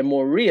strategic and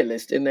more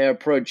realist in their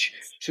approach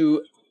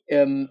to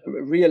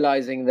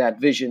realizing that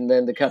vision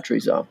than the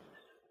Qataris are.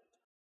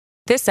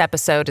 This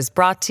episode is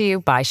brought to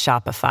you by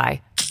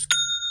Shopify.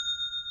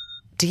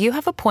 Do you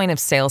have a point of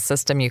sale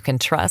system you can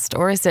trust,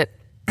 or is it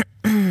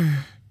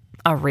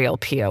a real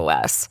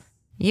POS?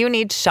 You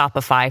need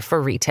Shopify for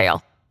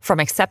retail. From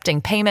accepting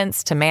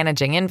payments to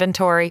managing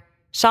inventory,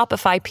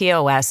 Shopify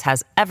POS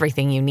has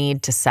everything you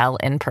need to sell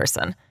in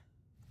person.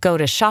 Go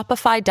to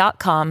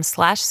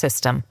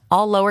shopify.com/system,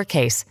 all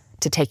lowercase,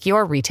 to take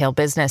your retail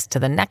business to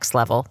the next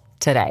level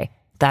today.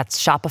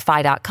 That's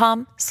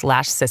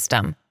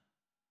shopify.com/system.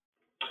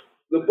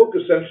 The book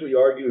essentially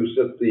argues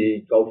that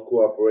the Gulf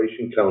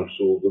Cooperation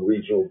Council, the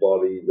regional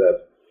body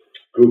that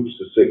groups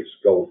the 6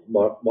 Gulf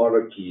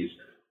monarchies,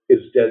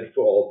 is dead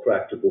for all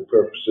practical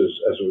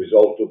purposes as a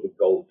result of the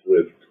Gulf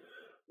Rift.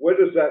 Where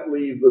does that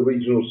leave the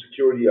regional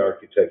security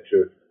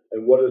architecture,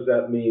 and what does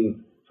that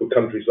mean for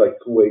countries like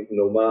Kuwait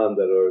and Oman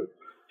that are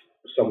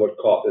somewhat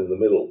caught in the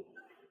middle?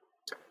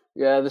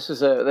 Yeah, that's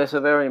a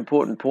very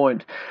important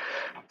point.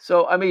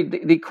 So, I mean,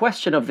 the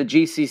question of the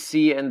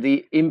GCC and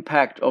the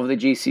impact of the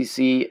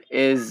GCC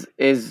has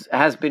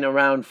been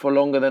around for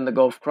longer than the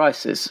Gulf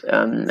crisis,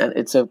 and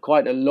it's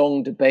quite a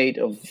long debate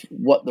of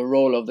what the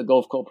role of the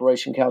Gulf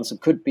Cooperation Council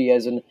could be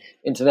as an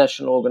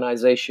international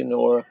organization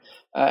or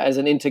as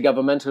an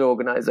intergovernmental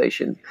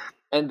organization.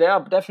 And there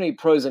are definitely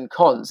pros and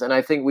cons. And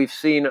I think we've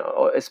seen,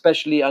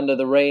 especially under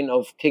the reign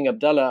of King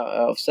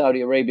Abdullah of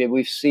Saudi Arabia,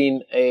 we've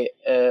seen an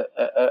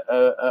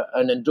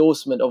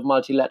endorsement of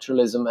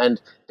multilateralism and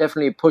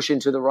definitely a push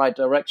into the right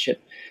direction.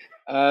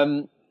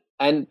 But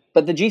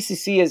the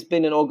GCC has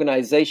been an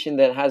organization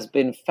that has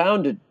been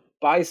founded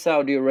by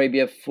Saudi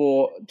Arabia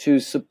to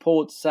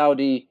support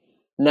Saudi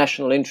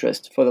national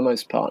interest for the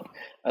most part,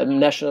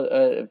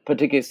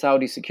 particularly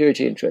Saudi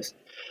security interest.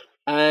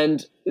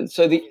 And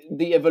so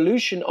the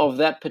evolution of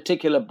that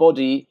particular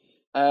body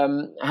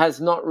has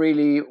not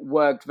really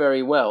worked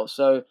very well.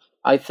 So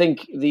I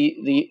think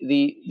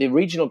the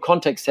regional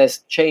context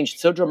has changed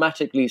so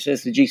dramatically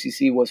since the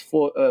GCC was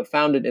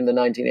founded in the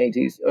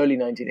 1980s, early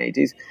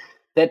 1980s,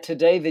 that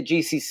today the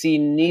GCC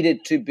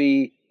needed to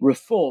be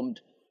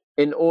reformed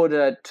in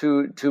order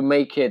to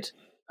make it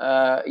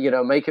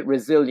make it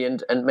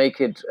resilient and make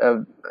it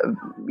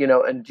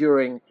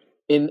enduring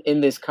in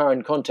this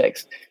current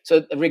context,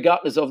 so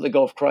regardless of the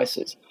Gulf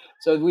crisis.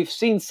 So we've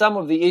seen some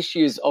of the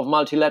issues of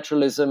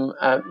multilateralism,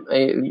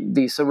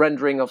 the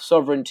surrendering of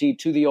sovereignty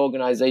to the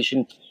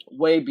organization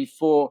way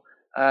before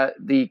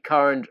the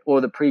current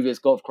or the previous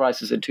Gulf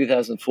crisis in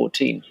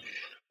 2014.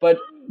 But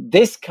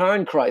this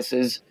current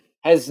crisis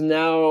has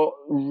now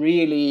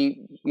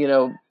really,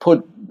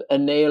 put a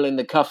nail in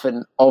the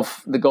coffin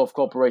of the Gulf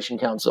Cooperation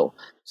Council.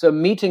 So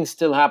meetings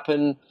still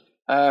happen.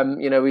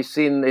 We've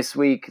seen this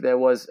week there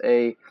was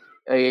a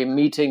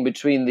meeting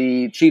between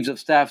the chiefs of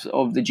staff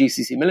of the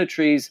GCC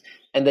militaries,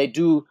 and they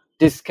do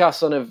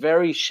discuss on a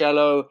very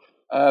shallow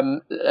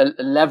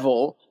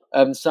level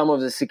some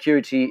of the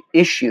security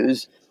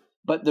issues,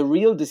 but the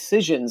real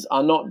decisions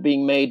are not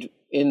being made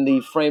in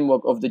the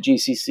framework of the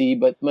GCC,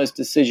 but most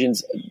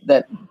decisions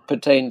that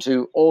pertain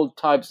to all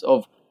types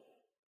of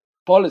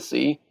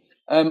policy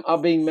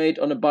are being made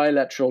on a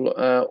bilateral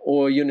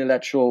or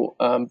unilateral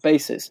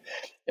basis.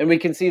 And we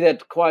can see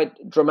that quite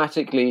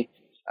dramatically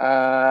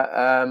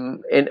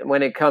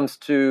when it comes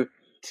to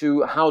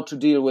how to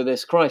deal with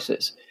this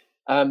crisis.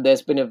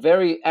 There's been a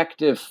very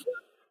active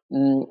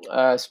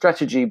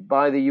strategy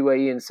by the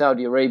UAE and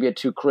Saudi Arabia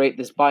to create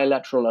this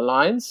bilateral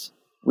alliance.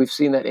 We've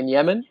seen that in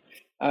Yemen.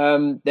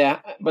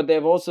 But there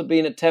have also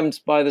been attempts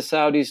by the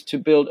Saudis to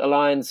build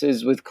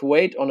alliances with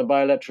Kuwait on a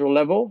bilateral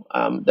level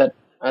that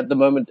at the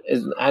moment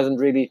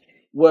hasn't really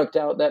worked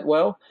out that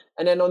well.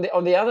 And then on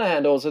the other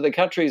hand, also the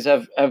Qataris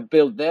have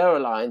built their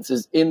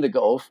alliances in the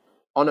Gulf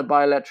on a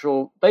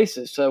bilateral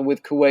basis, so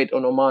with Kuwait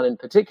and Oman in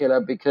particular,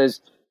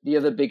 because the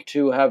other big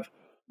two have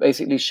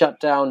basically shut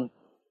down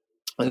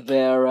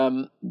their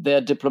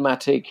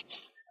diplomatic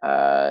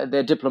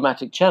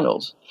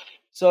channels.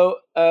 So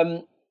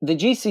the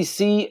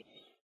GCC,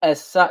 as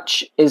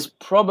such, is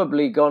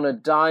probably going to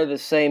die the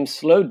same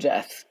slow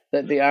death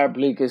that the Arab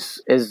League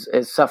is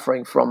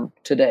suffering from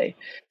today.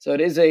 So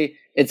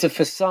it's a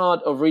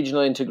facade of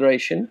regional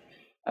integration,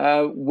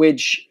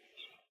 which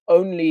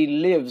only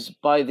lives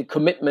by the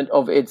commitment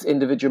of its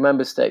individual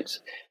member states.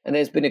 And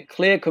there's been a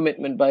clear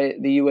commitment by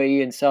the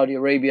UAE and Saudi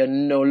Arabia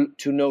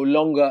to no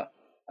longer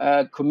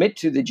commit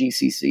to the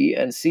GCC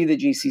and see the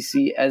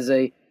GCC as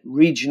a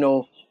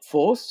regional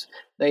force.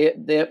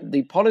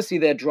 The policy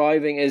they're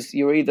driving is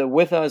you're either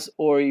with us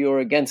or you're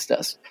against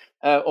us,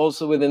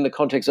 also within the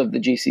context of the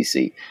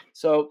GCC.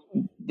 So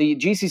the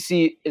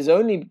GCC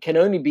can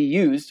only be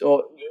used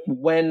or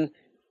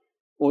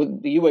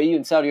the UAE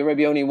and Saudi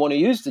Arabia only want to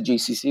use the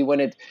GCC when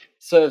it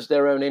serves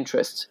their own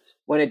interests.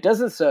 When it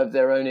doesn't serve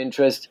their own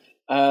interest,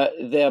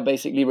 they're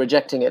basically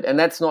rejecting it. And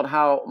that's not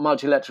how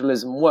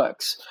multilateralism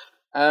works.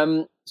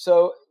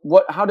 So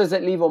how does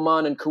that leave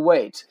Oman and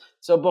Kuwait?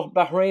 So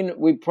Bahrain,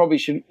 we probably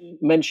should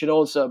mention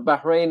also,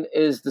 Bahrain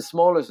is the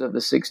smallest of the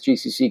 6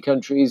 GCC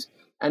countries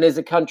and is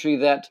a country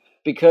that,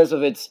 because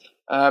of its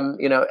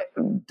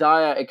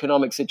dire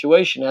economic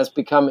situation, has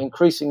become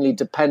increasingly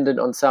dependent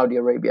on Saudi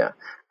Arabia.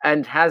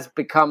 and has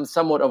become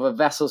somewhat of a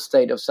vassal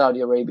state of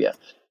Saudi Arabia.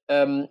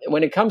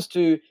 When it comes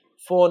to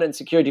foreign and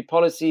security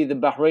policy, the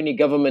Bahraini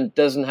government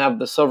doesn't have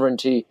the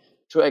sovereignty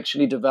to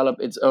actually develop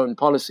its own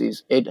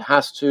policies. It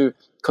has to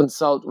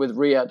consult with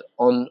Riyadh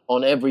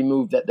on every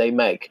move that they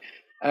make.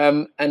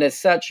 And as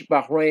such,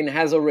 Bahrain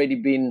has already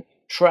been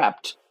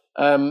trapped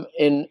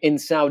in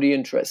Saudi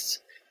interests.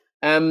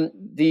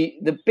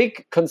 The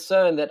big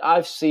concern that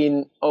I've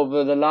seen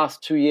over the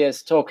last 2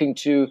 years talking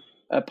to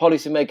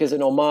policymakers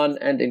in Oman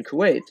and in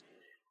Kuwait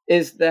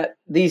is that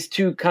these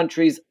two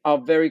countries are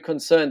very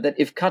concerned that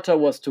if Qatar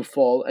was to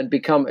fall and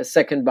become a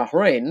second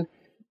Bahrain,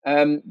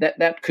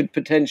 that could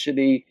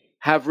potentially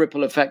have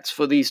ripple effects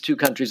for these two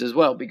countries as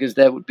well, because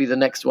there would be the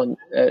next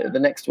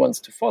ones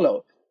to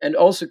follow. And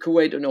also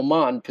Kuwait and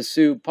Oman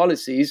pursue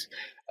policies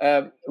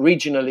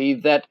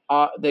regionally that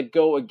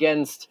go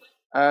against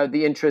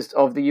the interest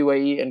of the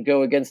UAE and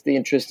go against the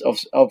interest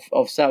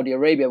of Saudi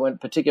Arabia,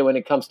 particularly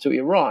when it comes to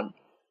Iran.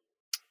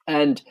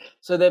 And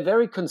so they're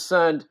very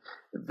concerned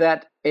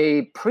that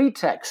a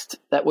pretext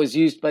that was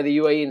used by the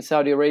UAE and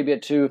Saudi Arabia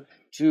to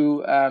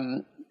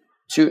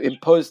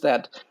impose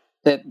that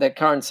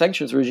current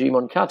sanctions regime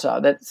on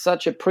Qatar, that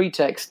such a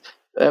pretext,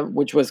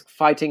 which was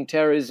fighting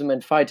terrorism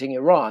and fighting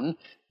Iran,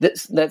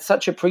 that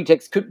such a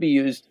pretext could be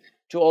used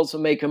to also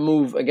make a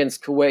move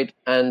against Kuwait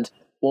and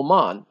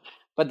Oman.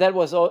 But that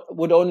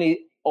would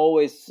only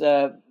always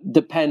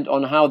depend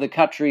on how the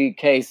Qatari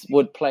case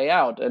would play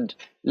out. And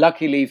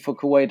luckily for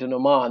Kuwait and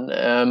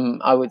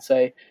Oman, I would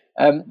say,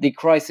 the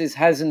crisis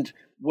hasn't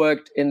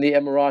worked in the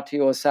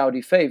Emirati or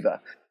Saudi favor,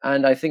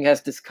 and I think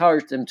has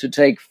discouraged them to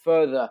take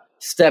further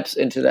steps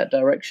into that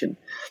direction.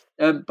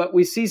 But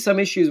we see some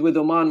issues with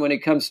Oman when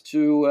it comes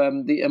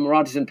to the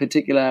Emiratis in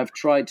particular have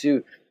tried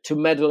to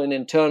meddle in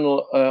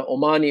internal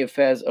Omani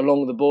affairs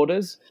along the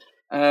borders.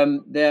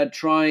 They're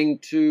trying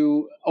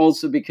to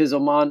also, because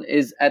Oman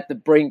is at the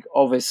brink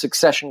of a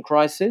succession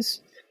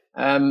crisis,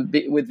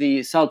 with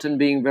the Sultan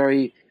being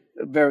very,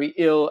 very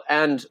ill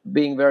and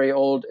being very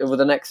old. Over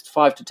the next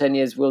 5 to 10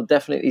 years, we'll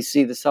definitely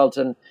see the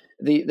Sultan,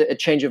 a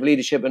change of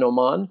leadership in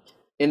Oman.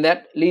 In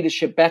that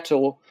leadership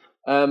battle,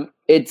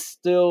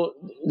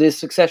 the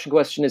succession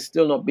question is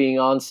still not being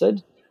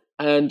answered,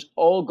 and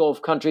all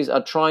Gulf countries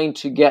are trying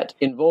to get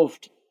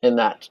involved in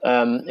that,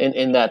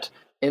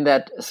 in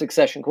that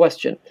succession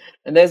question.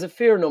 And there's a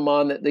fear in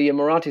Oman that the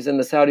Emiratis and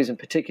the Saudis in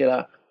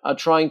particular are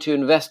trying to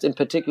invest in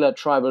particular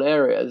tribal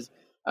areas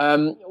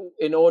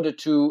in order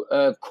to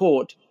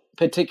court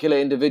particular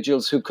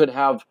individuals who could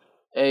have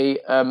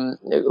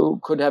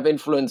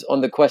influence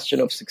on the question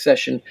of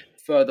succession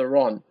further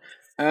on.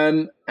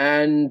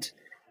 And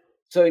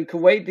so in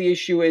Kuwait, the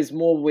issue is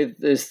more with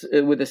the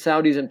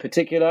Saudis in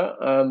particular,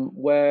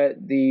 where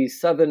the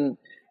southern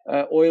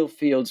oil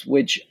fields,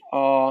 which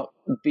are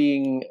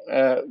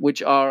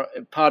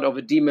part of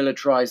a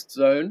demilitarized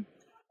zone,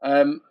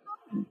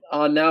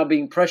 are now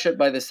being pressured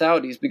by the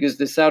Saudis, because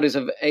the Saudis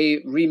have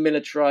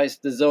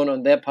remilitarized the zone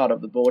on their part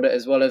of the border,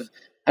 as well as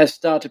have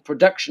started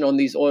production on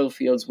these oil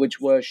fields,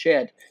 which are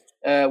shared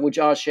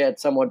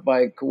somewhat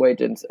by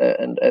Kuwait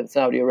and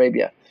Saudi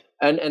Arabia,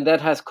 and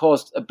that has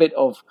caused a bit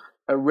of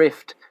a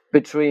rift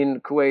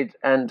between Kuwait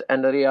and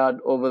Riyadh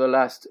over the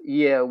last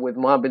year, with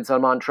Mohammed bin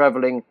Salman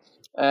traveling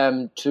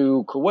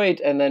to Kuwait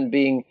and then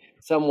being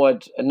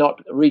somewhat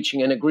not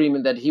reaching an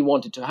agreement that he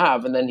wanted to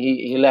have, and then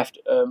he left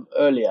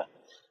earlier.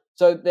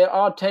 So there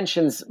are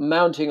tensions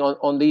mounting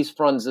on these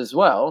fronts as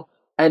well,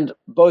 and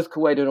both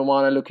Kuwait and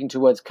Oman are looking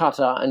towards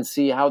Qatar and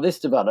see how this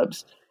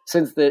develops.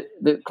 Since the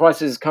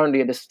crisis is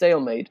currently at a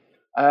stalemate,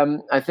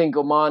 I think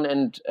Oman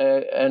and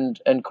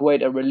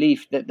Kuwait are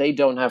relieved that they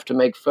don't have to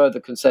make further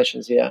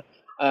concessions here,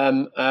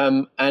 and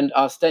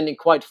are standing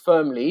quite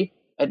firmly,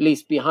 at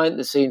least behind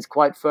the scenes,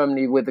 quite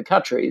firmly with the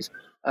Qataris.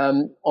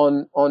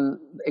 On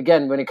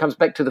again, when it comes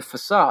back to the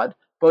facade,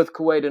 both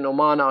Kuwait and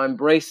Oman are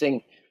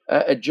embracing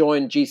a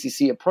joint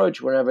GCC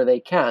approach wherever they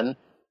can.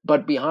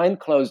 But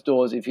behind closed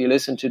doors, if you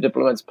listen to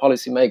diplomats,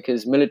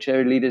 policymakers,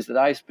 military leaders that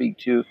I speak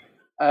to,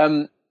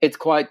 it's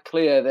quite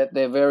clear that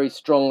they very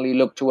strongly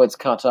look towards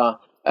Qatar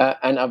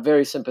and are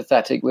very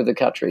sympathetic with the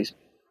Qataris.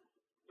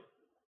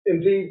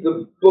 Indeed,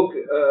 the book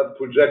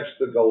projects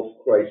the Gulf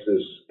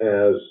crisis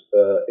as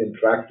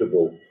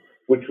intractable,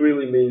 which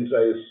really means,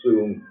 I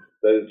assume,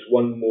 that it's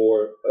one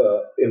more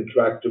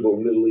intractable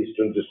Middle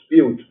Eastern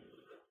dispute.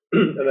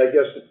 And I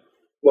guess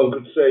one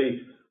could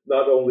say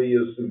not only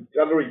is the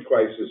Qatari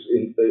crisis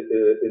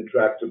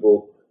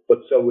intractable, but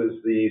so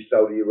is the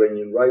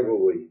Saudi-Iranian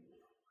rivalry.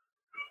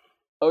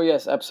 Oh,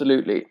 yes,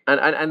 absolutely.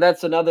 And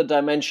that's another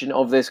dimension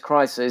of this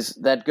crisis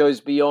that goes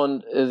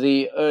beyond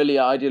the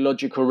earlier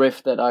ideological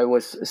rift that I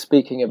was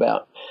speaking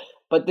about.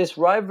 But this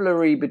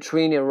rivalry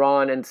between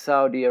Iran and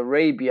Saudi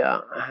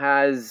Arabia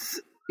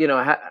has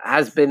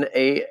been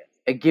a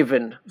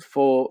given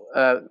for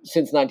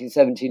since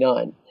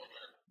 1979.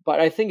 But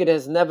I think it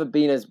has never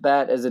been as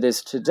bad as it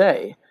is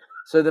today.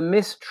 So the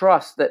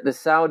mistrust that the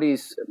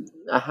Saudis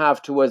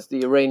have towards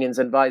the Iranians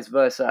and vice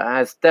versa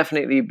has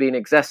definitely been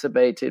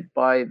exacerbated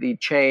by the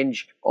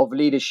change of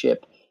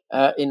leadership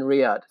in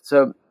Riyadh.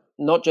 So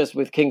not just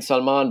with King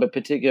Salman, but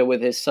particularly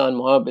with his son,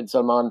 Mohammed bin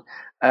Salman,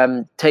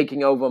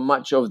 taking over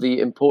much of the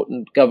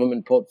important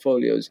government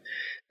portfolios.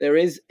 There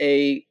is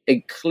a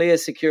clear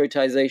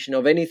securitization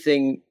of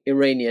anything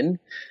Iranian.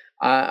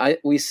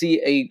 We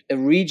see a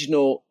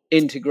regional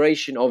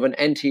integration of an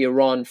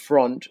anti-Iran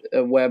front,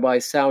 whereby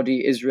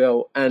Saudi,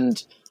 Israel,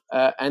 and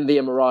the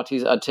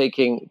Emiratis are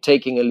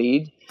taking a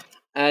lead,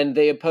 and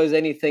they oppose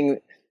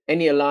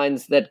any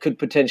alliance that could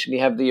potentially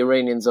have the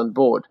Iranians on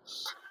board.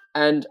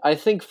 And I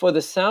think for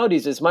the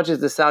Saudis, as much as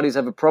the Saudis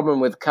have a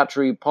problem with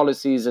Qatari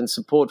policies and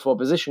support for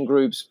opposition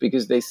groups,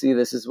 because they see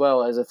this as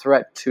well as a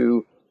threat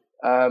to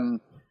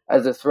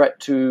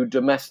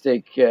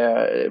domestic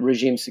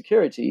regime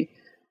security,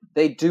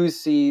 they do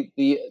see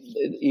the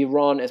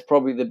Iran as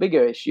probably the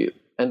bigger issue.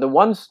 And the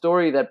one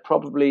story that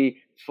probably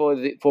for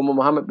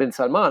Mohammed bin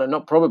Salman, and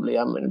not probably,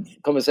 I mean,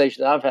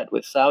 conversations I've had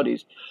with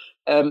Saudis,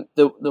 the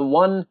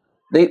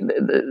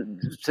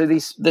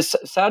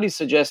Saudis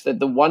suggest that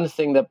the one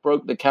thing that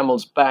broke the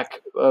camel's back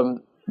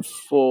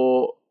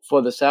for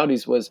the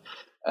Saudis was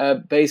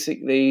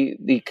basically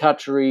the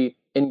Qatari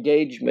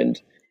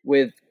engagement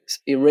with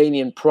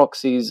Iranian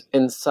proxies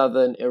in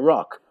southern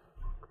Iraq.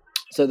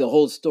 So the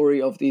whole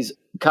story of these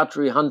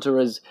Qatari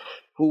hunters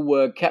who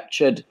were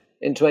captured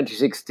in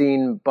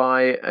 2016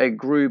 by a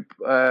group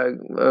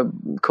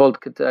called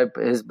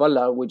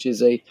Hezbollah, which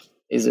is a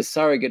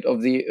surrogate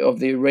of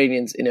the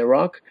Iranians in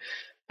Iraq,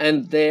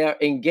 and their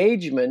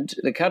engagement,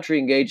 the Qatari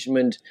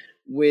engagement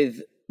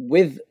with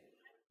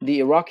the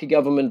Iraqi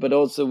government, but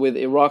also with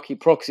Iraqi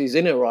proxies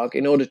in Iraq,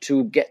 in order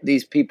to get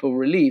these people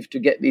relieved, to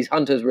get these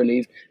hunters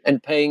relieved,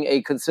 and paying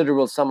a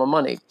considerable sum of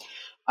money.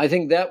 I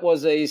think that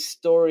was a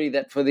story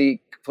that for the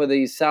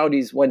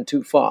Saudis went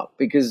too far,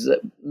 because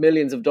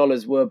millions of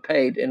dollars were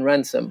paid in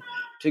ransom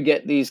to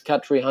get these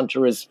Qatari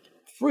hunters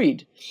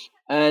freed.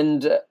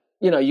 And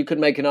you could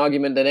make an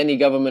argument that any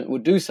government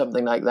would do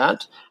something like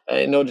that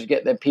in order to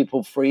get their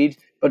people freed.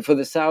 But for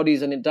the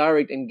Saudis, an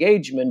indirect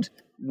engagement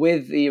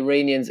with the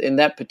Iranians in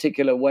that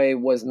particular way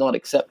was not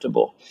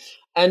acceptable.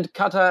 And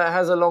Qatar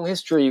has a long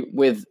history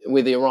with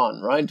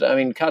Iran, right? I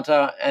mean,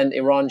 Qatar and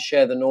Iran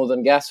share the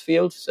northern gas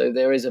field, so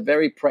there is a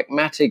very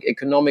pragmatic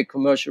economic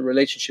commercial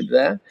relationship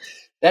there.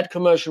 That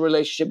commercial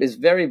relationship is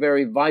very,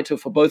 very vital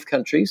for both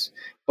countries.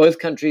 Both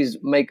countries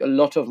make a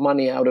lot of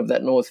money out of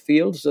that North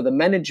Field, so the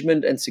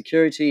management and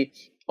security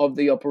of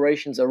the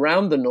operations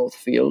around the North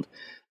Field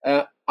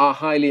are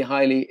highly,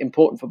 highly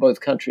important for both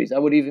countries. I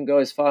would even go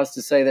as far as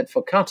to say that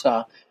for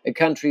Qatar, a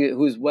country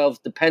whose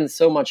wealth depends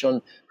so much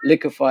on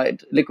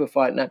liquefied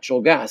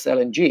natural gas,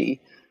 LNG,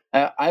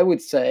 I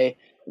would say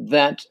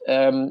that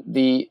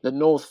the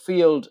North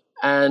Field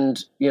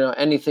and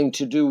anything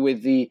to do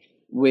with the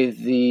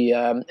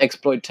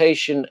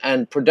exploitation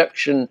and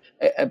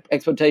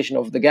exploitation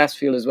of the gas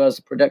field, as well as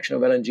the production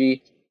of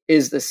LNG,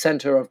 is the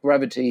center of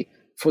gravity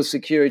for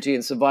security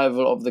and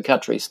survival of the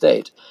Qatari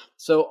state.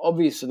 So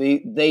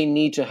obviously they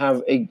need to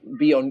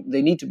be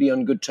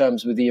on good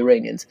terms with the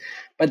Iranians.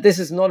 But this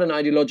is not an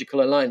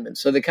ideological alignment.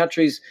 So the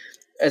Qataris,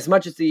 as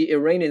much as the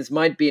Iranians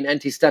might be an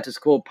anti-status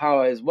quo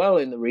power as well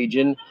in the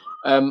region,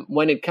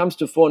 when it comes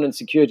to foreign and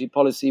security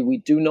policy, we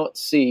do not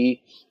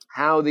see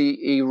how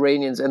the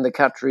Iranians and the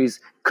Qataris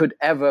could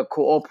ever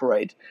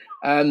cooperate,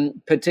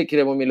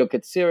 particularly when we look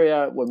at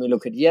Syria, when we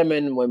look at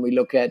Yemen, when we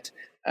look at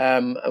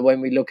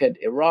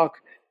Iraq.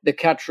 The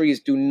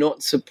Qataris do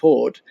not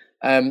support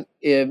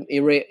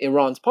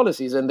Iran's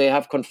policies, and they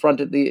have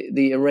confronted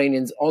the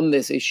Iranians on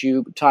this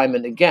issue time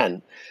and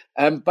again.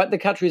 But the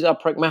Qataris are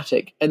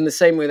pragmatic in the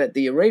same way that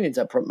the Iranians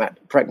are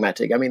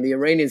pragmatic. I mean, the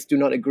Iranians do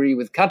not agree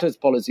with Qatar's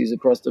policies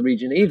across the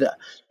region either.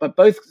 But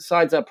both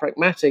sides are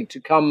pragmatic to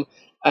come,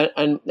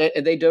 and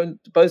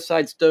both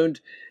sides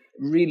don't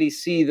really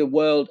see the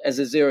world as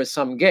a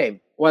zero-sum game,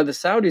 while the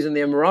Saudis and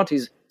the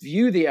Emiratis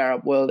view the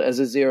Arab world as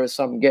a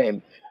zero-sum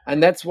game.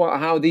 And that's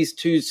how these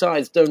two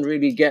sides don't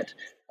really get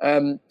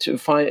to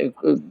find,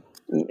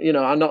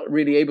 are not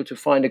really able to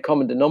find a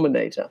common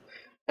denominator.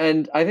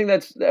 And I think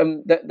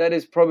that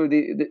is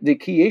probably the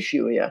key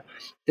issue here.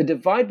 The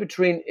divide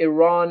between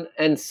Iran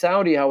and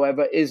Saudi,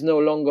 however, is no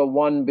longer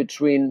one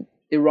between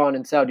Iran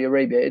and Saudi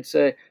Arabia. It's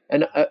a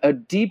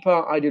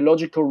deeper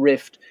ideological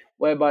rift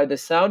whereby the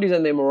Saudis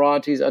and the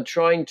Emiratis are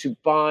trying to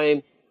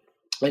buy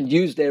and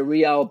use their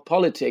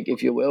realpolitik,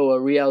 if you will,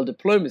 or real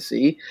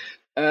diplomacy,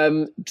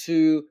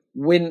 to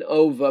win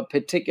over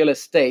particular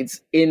states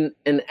in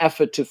an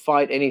effort to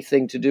fight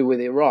anything to do with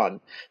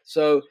Iran.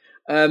 So,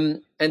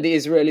 and the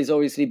Israelis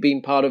obviously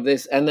being part of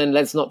this. And then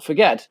let's not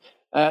forget,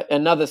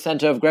 another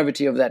center of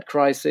gravity of that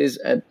crisis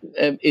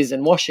is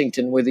in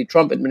Washington with the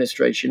Trump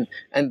administration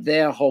and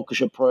their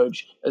hawkish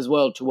approach as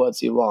well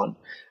towards Iran.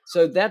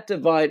 So that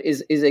divide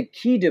is a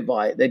key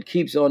divide that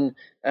keeps on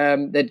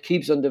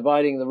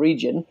dividing the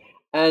region.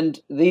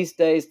 And these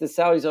days, the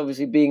Saudis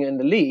obviously being in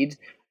the lead,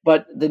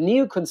 but the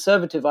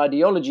neoconservative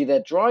ideology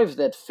that drives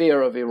that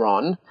fear of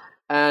Iran,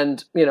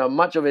 and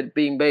much of it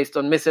being based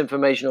on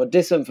misinformation or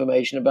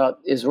disinformation about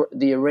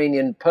the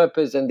Iranian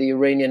purpose and the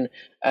Iranian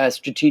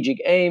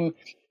strategic aim,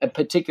 and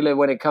particularly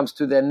when it comes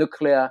to their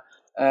nuclear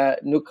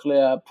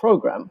nuclear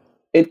program.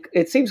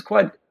 It seems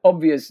quite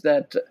obvious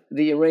that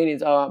the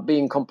Iranians are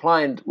being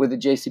compliant with the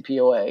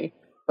JCPOA,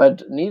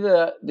 but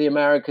neither the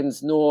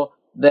Americans nor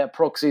their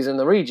proxies in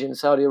the region,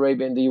 Saudi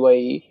Arabia and the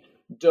UAE,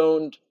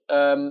 don't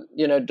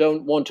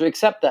want to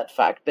accept that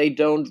fact. They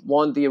don't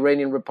want the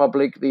Iranian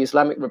Republic, the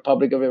Islamic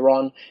Republic of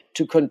Iran,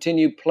 to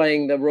continue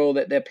playing the role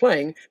that they're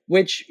playing,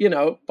 which,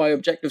 by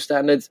objective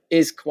standards,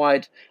 is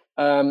quite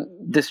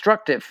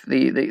destructive.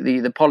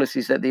 The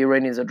policies that the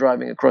Iranians are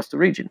driving across the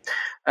region,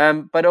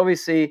 but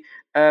obviously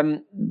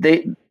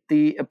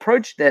the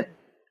approach that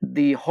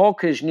the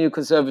hawkish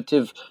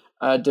neoconservative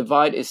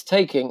divide is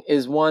taking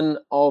is one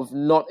of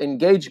not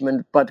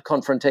engagement but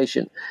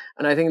confrontation.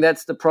 And I think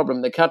that's the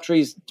problem. The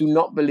Qataris do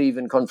not believe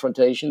in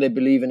confrontation. They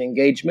believe in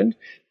engagement.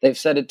 They've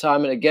said it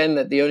time and again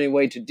that the only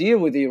way to deal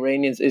with the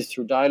Iranians is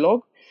through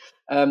dialogue,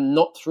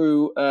 not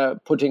through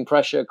putting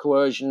pressure,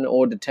 coercion,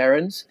 or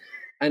deterrence.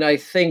 And I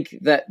think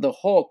that the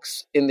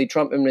hawks in the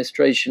Trump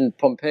administration,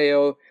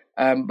 Pompeo,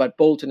 but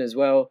Bolton as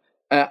well,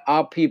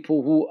 are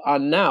people who are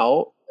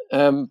now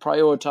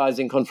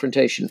prioritizing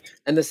confrontation.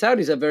 And the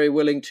Saudis are very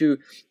willing to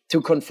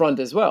confront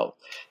as well.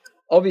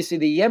 Obviously,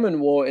 the Yemen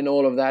war in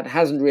all of that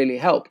hasn't really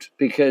helped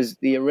because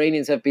the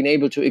Iranians have been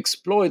able to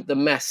exploit the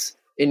mess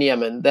in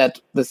Yemen that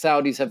the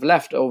Saudis have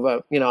left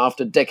over,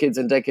 after decades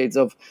and decades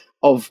of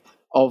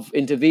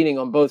intervening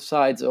on both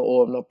sides,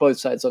 or not both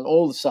sides, on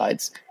all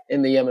sides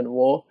in the Yemen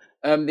war.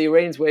 The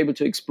Iranians were able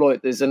to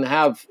exploit this and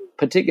have,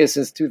 particularly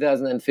since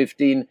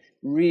 2015,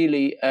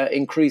 really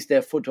increased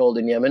their foothold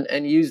in Yemen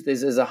and used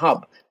this as a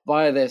hub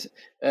via their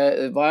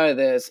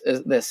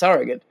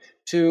surrogate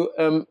to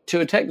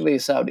attack the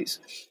Saudis.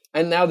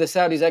 And now the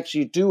Saudis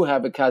actually do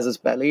have a casus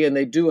belli, and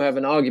they do have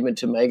an argument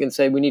to make and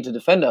say we need to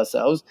defend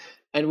ourselves,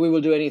 and we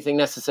will do anything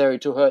necessary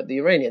to hurt the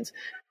Iranians.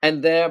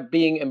 And they're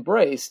being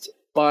embraced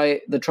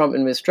by the Trump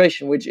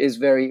administration, which is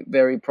very,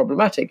 very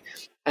problematic.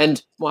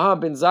 And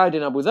Mohammed bin Zayed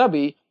in Abu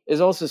Dhabi is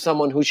also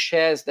someone who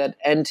shares that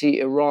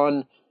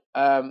anti-Iran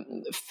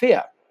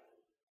fear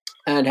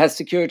and has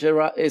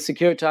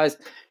securitized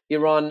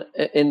Iran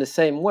in the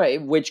same way,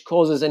 which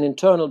causes an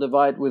internal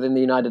divide within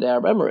the United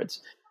Arab Emirates.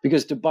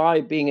 Because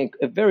Dubai, being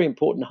a very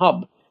important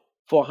hub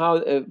for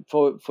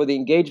the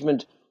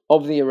engagement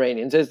of the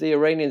Iranians, as the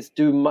Iranians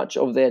do much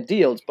of their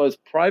deals, both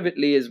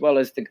privately as well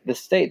as the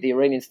state, the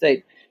Iranian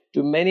state,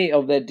 do many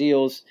of their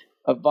deals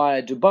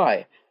via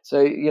Dubai.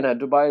 So,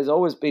 Dubai has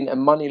always been a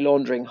money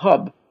laundering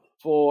hub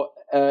for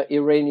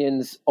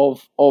Iranians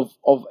of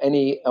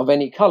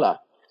any color.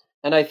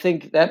 And I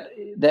think that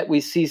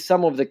we see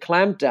some of the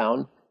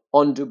clampdown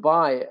on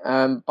Dubai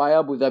by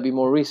Abu Dhabi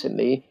more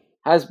recently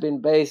has been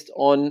based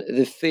on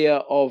the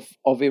fear of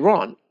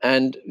Iran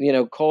and,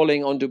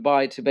 calling on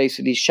Dubai to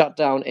basically shut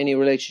down any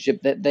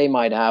relationship that they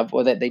might have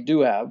or that they do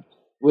have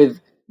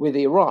with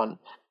Iran.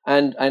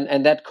 And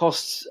that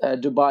costs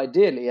Dubai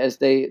dearly, as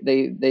they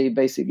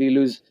basically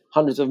lose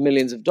hundreds of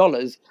millions of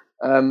dollars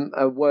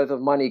worth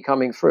of money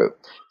coming through.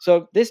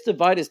 So this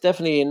divide is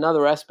definitely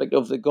another aspect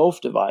of the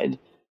Gulf divide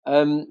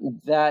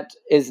that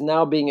is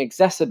now being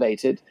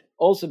exacerbated,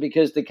 also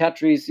because the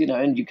Qataris,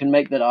 and you can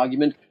make that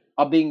argument,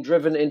 are being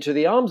driven into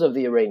the arms of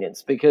the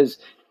Iranians, because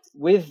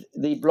with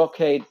the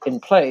blockade in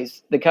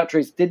place, the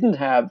Qataris didn't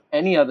have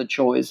any other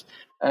choice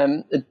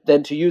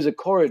than to use a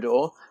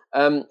corridor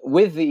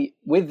with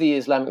the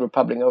Islamic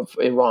Republic of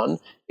Iran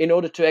in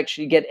order to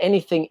actually get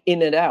anything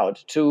in and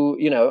out. To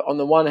on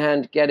the one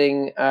hand,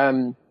 getting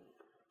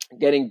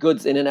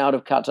goods in and out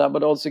of Qatar,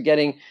 but also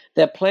getting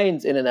their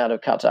planes in and out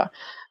of Qatar.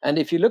 And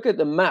if you look at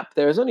the map,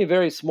 there is only a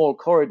very small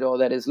corridor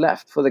that is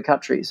left for the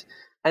Qataris,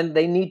 and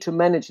they need to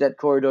manage that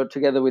corridor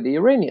together with the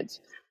Iranians.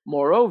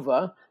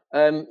 Moreover,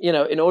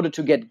 in order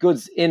to get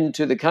goods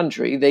into the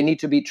country, they need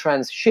to be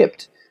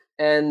transshipped,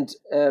 and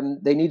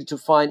they needed to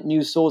find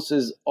new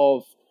sources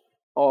for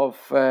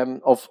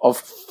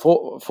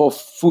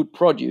food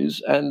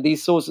produce, and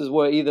these sources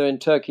were either in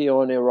Turkey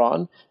or in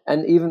Iran,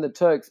 and even the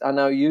Turks are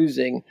now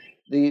using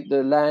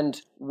the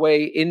land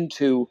way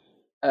into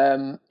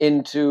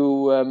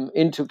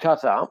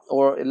Qatar,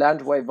 or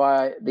landway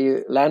via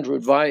the land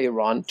route via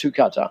Iran to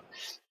Qatar.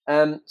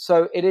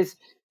 So it is,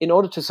 in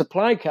order to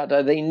supply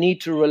Qatar, they need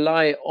to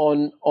rely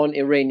on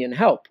Iranian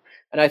help.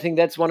 And I think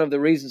that's one of the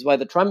reasons why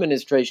the Trump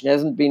administration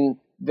hasn't been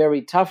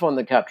very tough on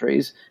the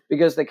Qataris,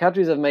 because the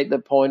Qataris have made the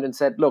point and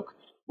said, look,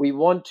 we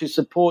want to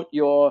support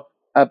your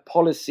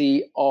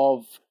policy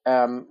of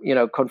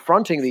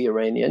confronting the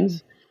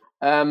Iranians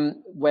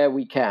where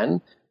we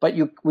can, but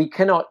we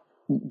cannot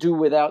do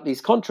without these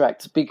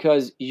contracts,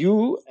 because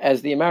you,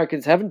 as the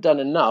Americans, haven't done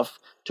enough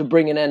to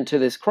bring an end to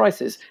this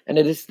crisis. And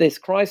it is this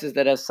crisis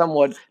that has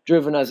somewhat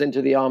driven us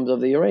into the arms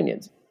of the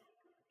Iranians.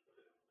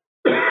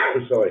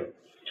 Sorry.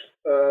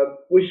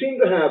 We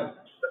seem to have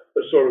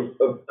a sort of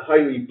a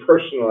highly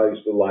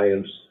personalized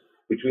alliance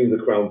between the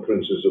crown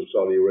princes of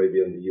Saudi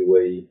Arabia and the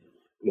UAE,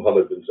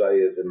 Mohammed bin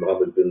Zayed and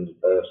Mohammed bin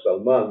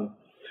Salman.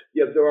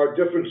 Yet there are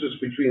differences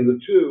between the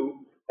two,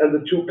 and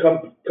the two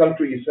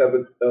countries have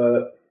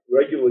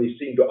regularly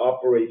seem to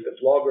operate as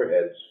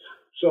loggerheads.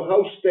 So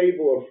how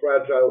stable or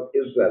fragile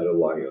is that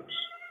alliance?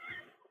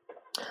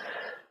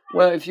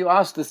 Well, if you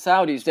ask the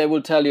Saudis, they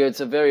will tell you it's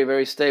a very,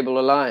 very stable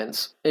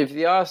alliance. If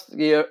you ask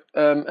the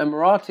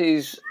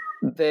Emiratis,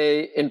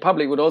 they in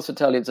public would also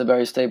tell you it's a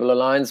very stable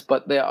alliance,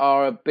 but they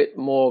are a bit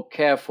more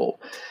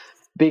careful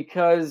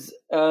because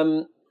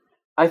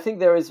I think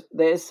there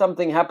is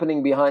something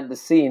happening behind the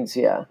scenes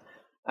here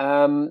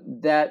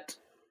that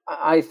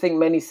I think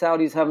many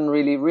Saudis haven't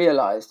really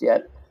realized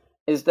yet.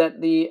 Is that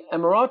the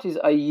Emiratis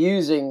are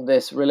using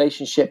this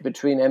relationship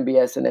between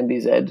MBS and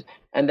MBZ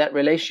and that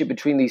relationship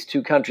between these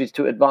two countries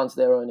to advance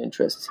their own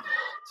interests.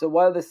 So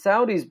while the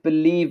Saudis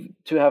believe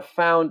to have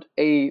found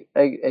an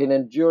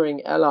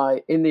enduring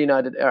ally in the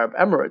United Arab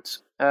Emirates,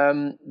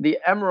 the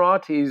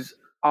Emiratis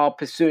are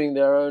pursuing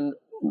their own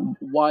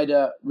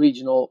wider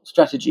regional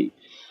strategy.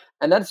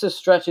 And that's a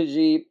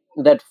strategy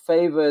that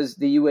favors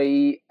the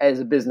UAE as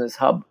a business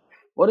hub.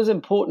 What is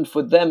important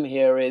for them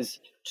here is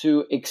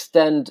to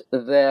extend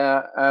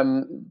their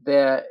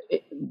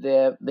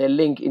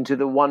link into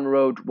the One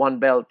Road, One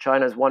Belt,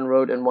 China's One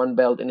Road and One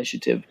Belt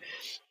initiative.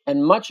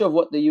 And much of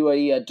what the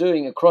UAE are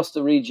doing across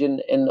the region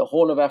in the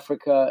Horn of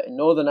Africa, in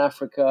Northern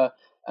Africa,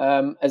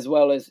 as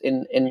well as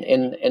in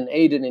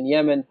Aden in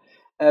Yemen,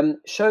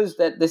 shows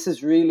that this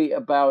is really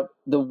about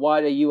the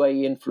wider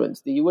UAE influence.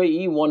 The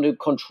UAE want to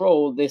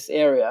control this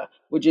area,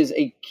 which is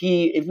a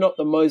key, if not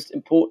the most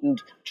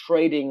important,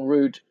 trading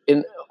route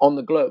on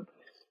the globe.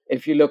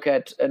 If you look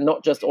at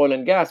not just oil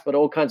and gas, but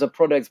all kinds of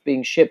products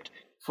being shipped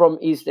from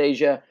East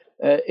Asia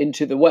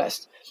into the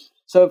West.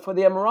 So for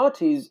the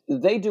Emiratis,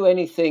 they do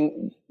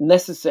anything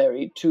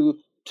necessary to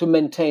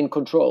maintain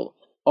control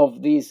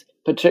of these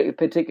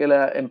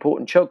particular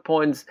important choke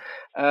points,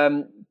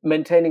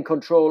 maintaining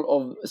control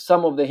of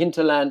some of the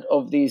hinterland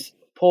of these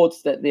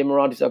ports that the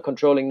Emiratis are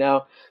controlling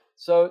now.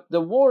 So the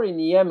war in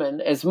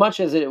Yemen, as much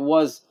as it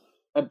was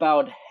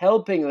about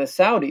helping the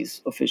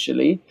Saudis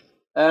officially,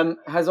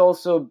 has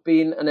also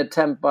been an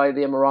attempt by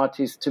the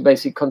Emiratis to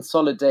basically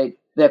consolidate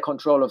their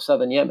control of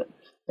southern Yemen.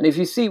 And if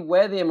you see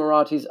where the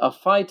Emiratis are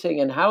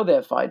fighting and how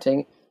they're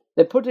fighting,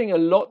 they're putting a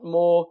lot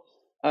more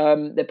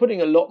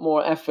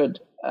effort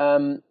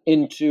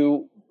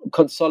into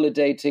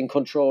consolidating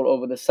control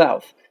over the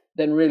south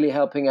than really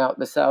helping out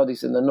the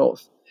Saudis in the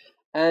north.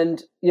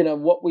 And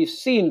what we've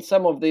seen,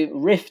 some of the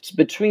rifts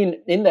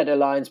in that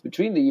alliance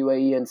between the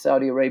UAE and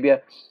Saudi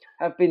Arabia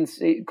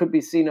could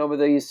be seen over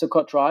the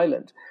Socotra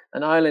Island,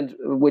 an island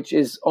which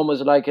is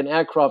almost like an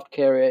aircraft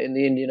carrier in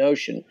the Indian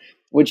Ocean,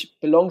 which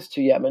belongs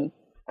to Yemen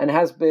and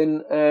has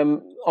been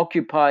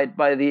occupied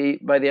by the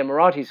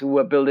Emiratis, who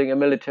were building a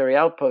military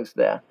outpost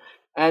there.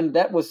 And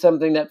that was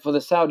something that for the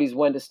Saudis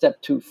went a step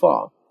too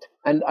far.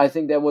 And I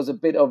think there was a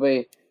bit of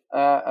a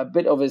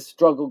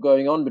struggle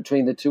going on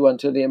between the two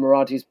until the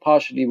Emiratis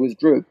partially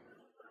withdrew.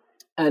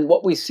 And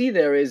what we see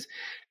there is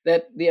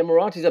that the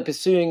Emiratis are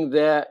pursuing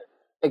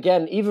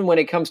again, even when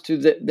it comes to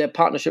their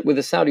partnership with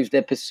the Saudis,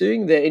 they're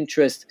pursuing their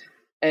interest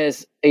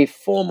as a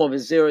form of a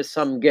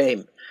zero-sum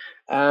game.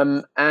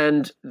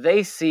 And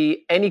they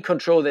see any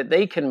control that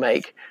they can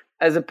make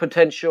as a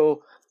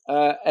potential,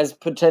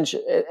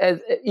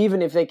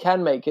 even if they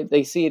can make it,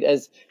 they see it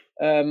as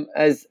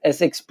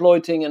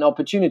exploiting an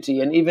opportunity.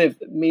 And even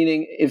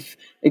if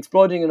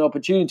exploiting an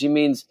opportunity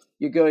means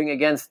you're going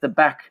against the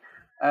back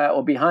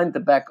or behind the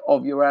back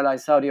of your ally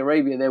Saudi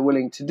Arabia, they're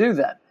willing to do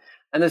that.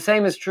 And the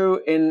same is true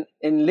in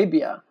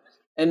Libya.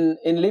 In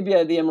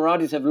Libya, the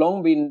Emiratis have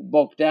long been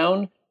bogged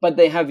down, but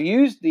they have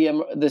used the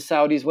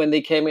Saudis when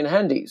they came in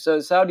handy. So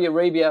Saudi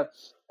Arabia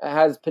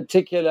has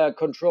particular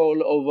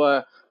control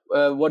over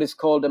what is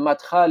called the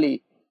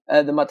Madkhali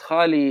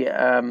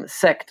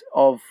sect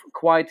of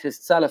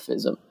Quietist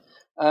Salafism.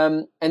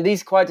 And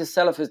these Quietist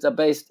Salafists are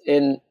based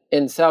in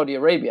Saudi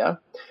Arabia,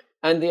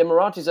 and the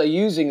Emiratis are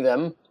using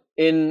them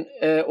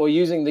or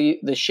using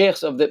the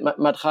sheikhs of the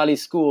Madkhali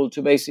school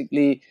to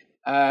basically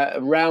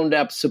round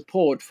up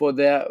support for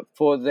their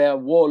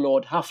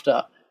warlord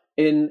Haftar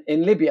in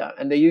Libya,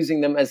 and they're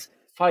using them as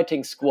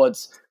fighting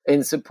squads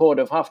in support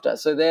of Haftar.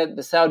 So the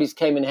Saudis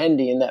came in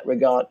handy in that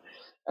regard.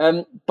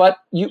 But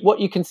what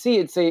you can see,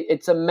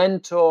 it's a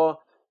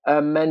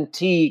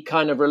mentor-mentee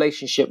kind of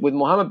relationship, with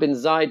Mohammed bin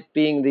Zayed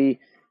being the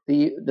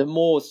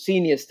more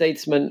senior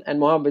statesman and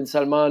Mohammed bin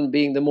Salman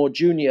being the more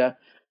junior,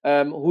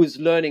 who's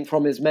learning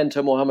from his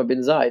mentor Mohammed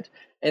bin Zayed.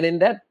 And in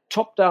that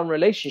top-down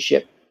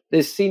relationship,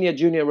 this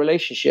senior-junior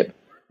relationship,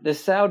 the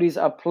Saudis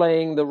are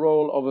playing the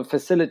role of a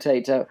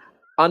facilitator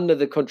under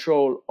the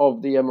control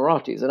of the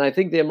Emiratis. And I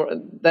think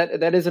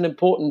that is an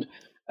important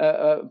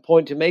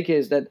point to make,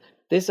 is that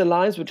this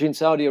alliance between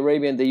Saudi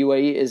Arabia and the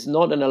UAE is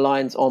not an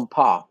alliance on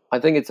par. I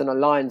think it's an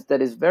alliance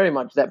that very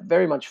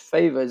much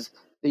favors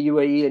the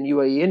UAE and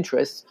UAE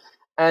interests.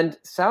 And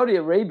Saudi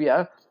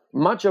Arabia,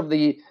 much of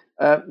the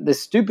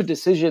stupid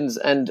decisions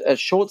and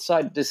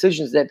short-sighted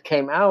decisions that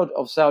came out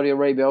of Saudi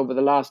Arabia over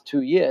the last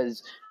 2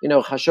 years,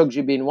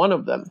 Khashoggi being one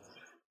of them,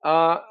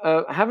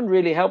 haven't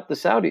really helped the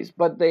Saudis,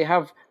 but they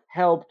have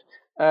helped,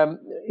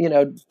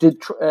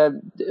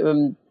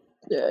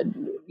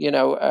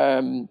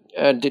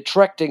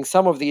 detracting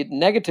some of the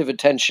negative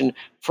attention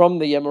from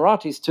the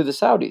Emiratis to the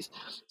Saudis.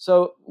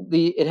 So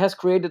it has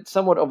created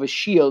somewhat of a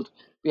shield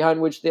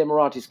behind which the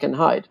Emiratis can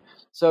hide.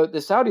 So the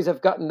Saudis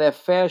have gotten their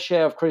fair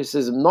share of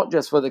criticism, not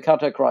just for the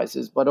Qatar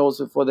crisis, but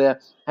also for their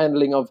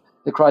handling of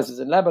the crisis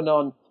in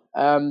Lebanon,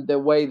 the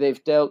way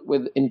they've dealt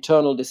with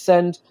internal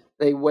dissent,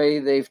 the way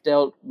they've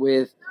dealt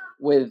with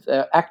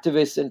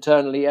activists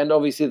internally, and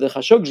obviously the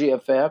Khashoggi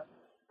affair.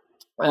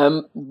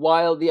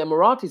 While the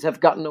Emiratis have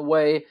gotten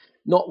away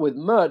not with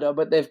murder,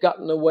 but they've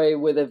gotten away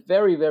with a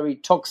very, very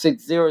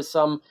toxic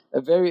zero-sum, a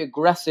very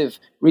aggressive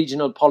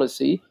regional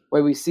policy,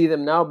 where we see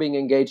them now being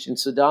engaged in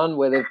Sudan,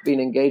 where they've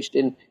been engaged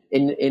in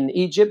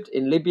Egypt,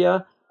 in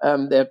Libya.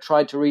 They've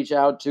tried to reach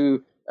out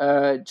to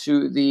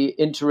the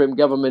interim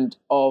government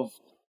of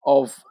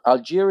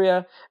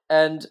Algeria,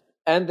 and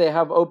they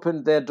have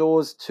opened their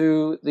doors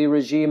to the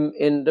regime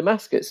in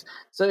Damascus.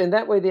 So in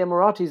that way, the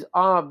Emiratis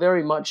are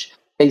very much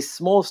a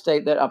small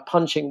state that are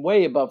punching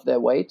way above their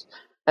weight.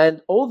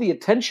 And all the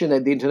attention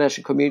that the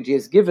international community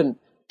has given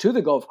to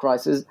the Gulf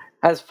crisis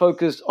has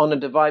focused on a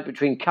divide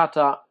between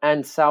Qatar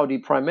and Saudi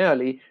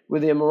primarily,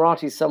 with the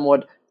Emiratis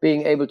somewhat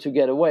being able to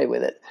get away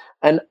with it.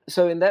 And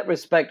so in that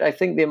respect, I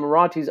think the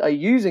Emiratis are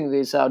using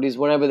the Saudis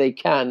whenever they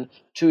can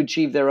to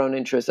achieve their own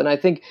interests. And I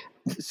think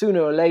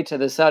sooner or later,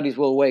 the Saudis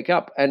will wake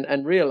up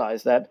and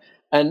realize that.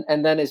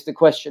 And then it's the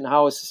question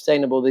how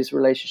sustainable this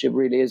relationship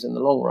really is in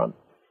the long run.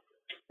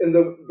 In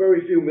the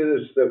very few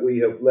minutes that we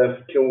have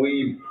left, can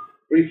we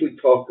briefly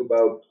talk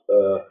about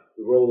the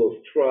role of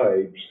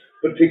tribes,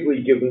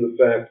 particularly given the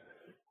fact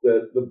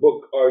that the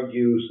book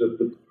argues that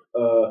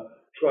the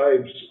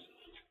tribes,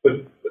 but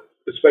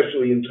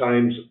especially in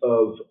times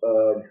of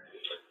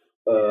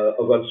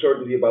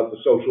uncertainty about the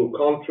social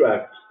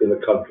contract in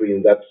a country,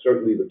 and that's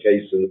certainly the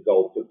case in the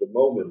Gulf at the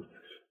moment,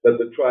 that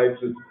the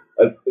tribes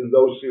in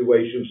those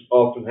situations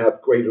often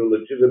have greater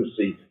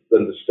legitimacy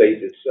than the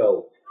state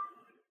itself.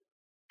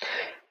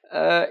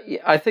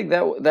 I think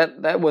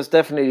that was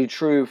definitely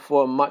true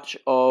for much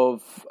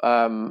of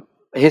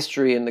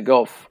history in the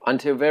Gulf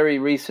until very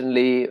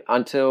recently,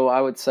 until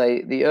I would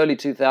say the early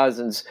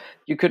 2000s.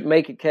 You could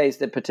make a case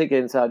that,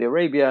 particularly in Saudi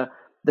Arabia,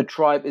 the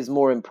tribe is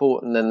more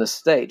important than the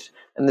state,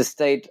 and the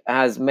state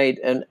has made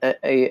in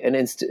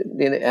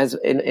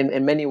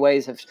many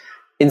ways have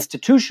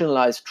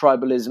institutionalized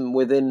tribalism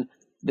within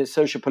the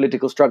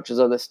socio-political structures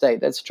of the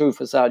state. That's true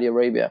for Saudi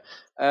Arabia.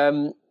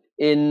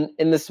 In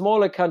the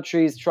smaller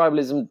countries,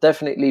 tribalism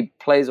definitely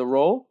plays a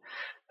role,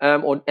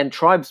 and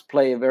tribes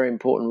play a very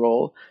important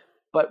role.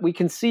 But we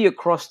can see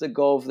across the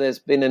Gulf there's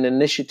been an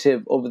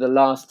initiative over the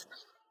last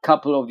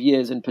couple of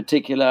years in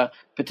particular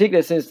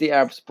since the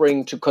Arab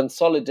Spring, to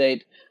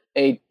consolidate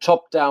a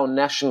top-down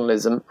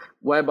nationalism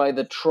whereby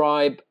the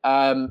tribe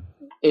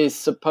is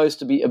supposed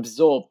to be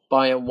absorbed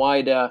by a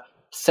wider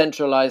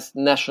centralized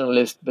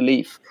nationalist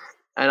belief.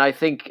 And I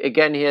think,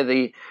 again, here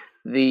the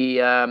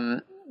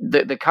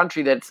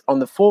country that's on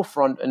the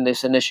forefront in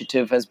this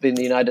initiative has been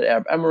the United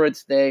Arab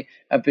Emirates. They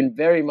have been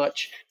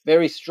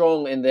very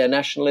strong in their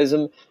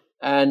nationalism,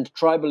 and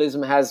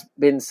tribalism has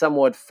been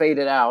somewhat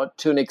faded out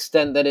to an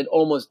extent that it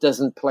almost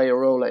doesn't play a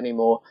role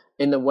anymore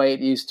in the way it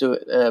used to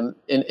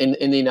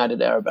in the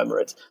United Arab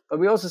Emirates. But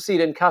we also see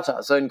it in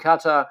Qatar. So in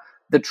Qatar,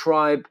 the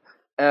tribe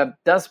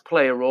does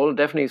play a role,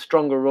 definitely a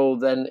stronger role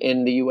than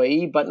in the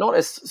UAE, but not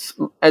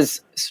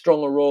as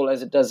strong a role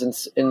as it does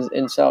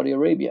in Saudi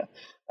Arabia.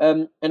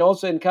 And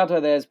also in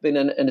Qatar, there's been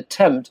an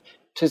attempt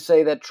to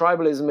say that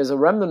tribalism is a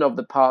remnant of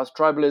the past.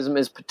 Tribalism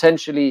is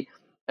potentially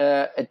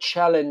a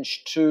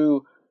challenge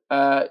to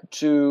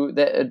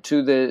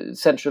the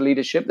central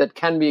leadership that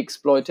can be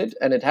exploited,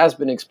 and it has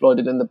been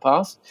exploited in the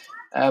past.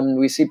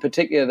 We see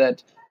particularly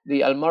that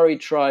the Al Mari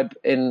tribe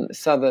in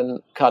southern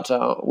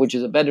Qatar, which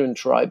is a Bedouin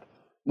tribe,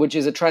 which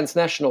is a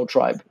transnational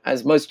tribe,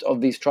 as most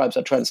of these tribes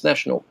are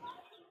transnational.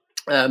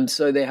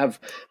 So they have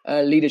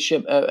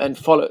leadership and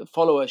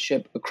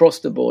followership across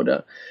the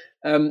border.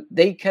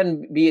 They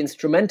can be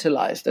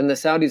instrumentalized, and the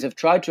Saudis have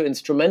tried to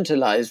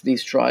instrumentalize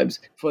these tribes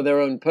for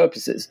their own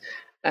purposes.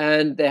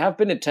 And there have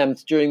been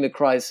attempts during the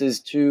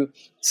crisis to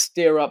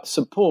stir up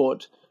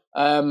support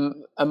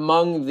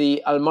among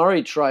the Al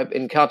Mari tribe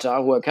in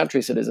Qatar, who are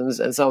country citizens,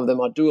 and some of them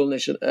are dual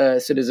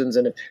citizens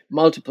and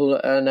multiple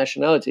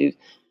nationalities,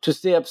 to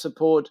stir up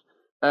support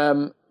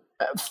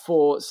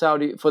for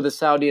the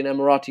Saudi and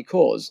Emirati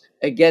cause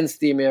against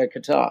the Emir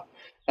Qatar.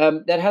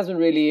 That hasn't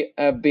really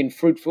been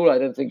fruitful. I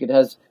don't think it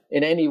has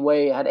in any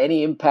way had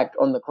any impact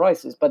on the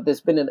crisis, but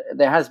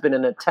there has been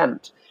an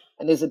attempt.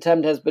 And this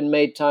attempt has been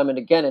made time and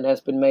again, and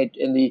has been made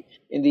in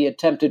the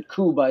attempted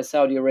coup by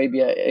Saudi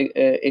Arabia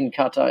in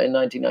Qatar in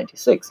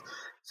 1996.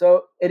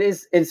 So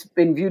it's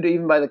been viewed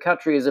even by the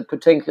Qatari as a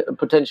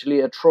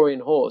potentially a Trojan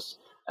horse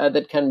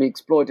that can be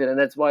exploited, and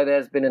that's why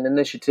there's been an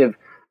initiative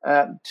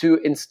to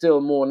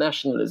instill more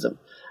nationalism.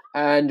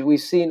 And we've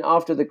seen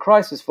after the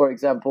crisis, for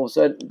example,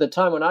 so the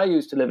time when I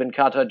used to live in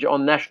Qatar,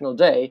 on National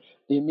Day,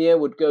 the Emir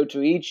would go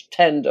to each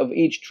tent of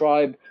each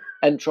tribe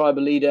and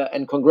tribal leader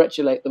and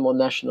congratulate them on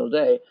National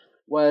Day.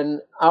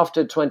 When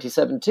after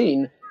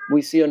 2017,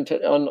 we see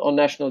on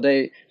National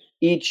Day,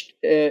 each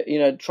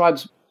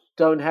tribes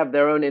don't have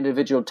their own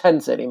individual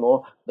tents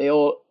anymore. They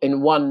all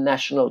in one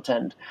national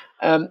tent,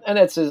 and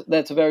that's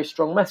a very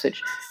strong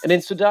message. And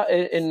in Sudan,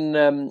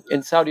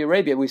 in Saudi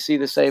Arabia, we see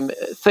the same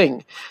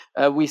thing.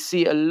 We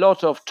see a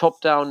lot of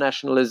top-down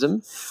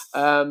nationalism,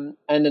 and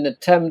an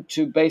attempt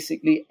to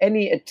basically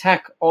any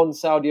attack on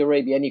Saudi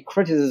Arabia, any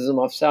criticism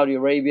of Saudi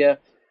Arabia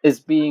is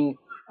being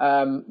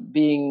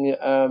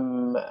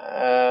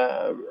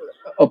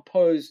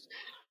opposed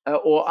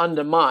or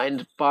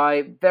undermined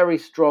by very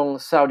strong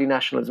Saudi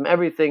nationalism.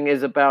 Everything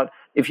is about,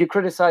 if you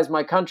criticize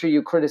my country,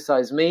 you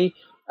criticize me.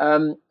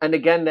 And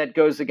again, that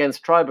goes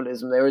against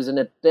tribalism. There is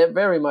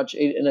very much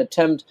an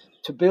attempt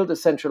to build a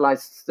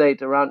centralized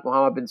state around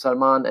Mohammed bin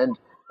Salman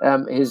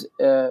and his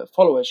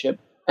followership,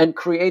 and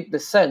create the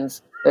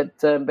sense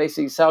that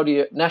basically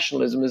Saudi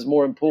nationalism is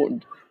more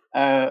important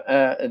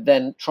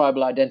than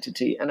tribal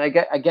identity. And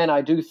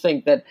I do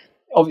think that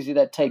obviously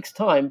that takes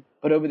time,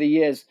 but over the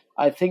years,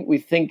 I think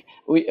we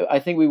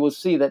will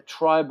see that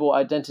tribal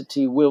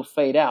identity will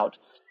fade out,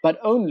 but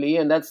only,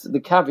 and that's the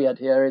caveat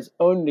here, is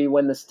only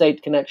when the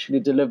state can actually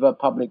deliver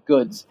public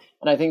goods.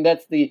 And I think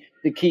that's the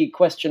key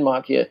question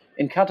mark here.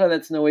 In Qatar,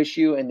 that's no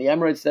issue. In the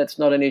Emirates, that's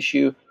not an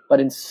issue.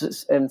 But in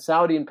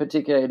Saudi in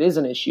particular, it is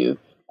an issue.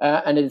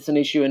 And it's an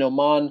issue in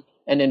Oman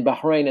and in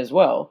Bahrain as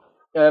well,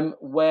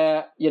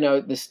 where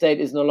the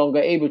state is no longer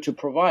able to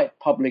provide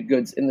public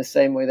goods in the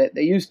same way that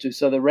they used to.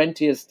 So the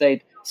rentier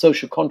state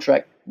social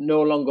contract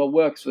no longer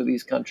works for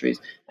these countries,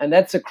 and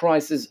that's a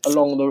crisis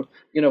along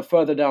the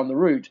further down the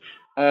route,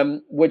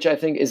 which I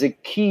think is a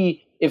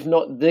key, if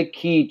not the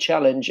key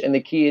challenge and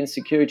the key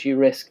insecurity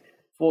risk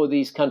for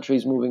these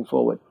countries moving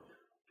forward.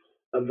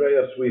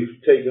 Andreas,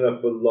 we've taken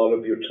up a lot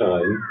of your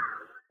time,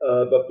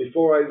 but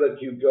before I let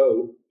you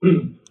go,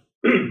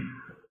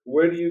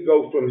 where do you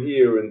go from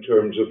here in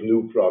terms of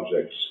new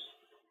projects?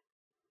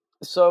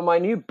 So my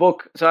new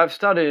book, I've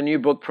started a new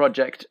book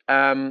project.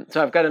 So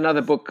I've got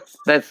another book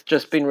that's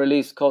just been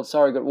released called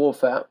Surrogate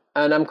Warfare.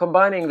 And I'm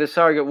combining the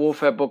Surrogate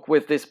Warfare book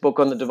with this book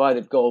on the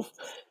Divided Gulf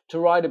to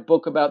write a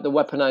book about the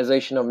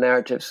weaponization of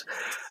narratives,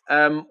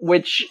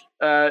 which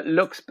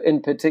looks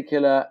in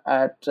particular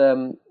at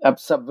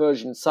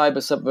subversion,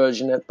 cyber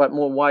subversion, but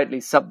more widely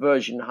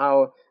subversion,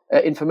 how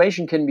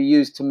information can be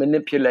used to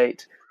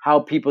manipulate how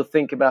people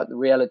think about the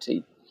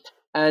reality.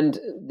 And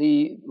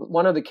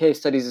one of the case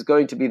studies is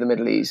going to be the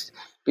Middle East,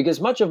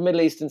 because much of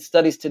Middle Eastern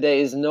studies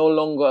today is no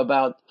longer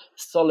about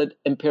solid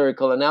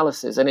empirical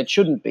analysis, and it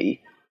shouldn't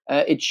be.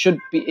 It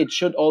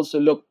should also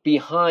look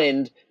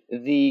behind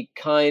the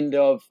kind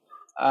of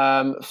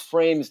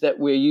frames that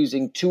we're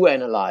using to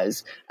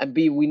analyze, and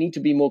we need to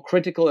be more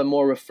critical and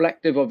more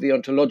reflective of the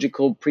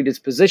ontological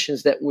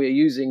predispositions that we're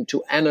using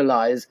to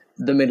analyze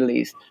the Middle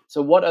East.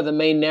 So what are the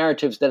main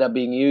narratives that are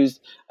being used?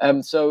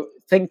 So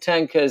think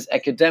tankers,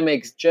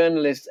 academics,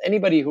 journalists,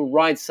 anybody who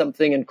writes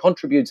something and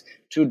contributes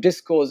to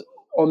discourse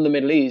on the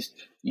Middle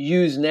East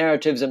use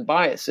narratives and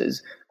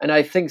biases. And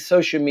I think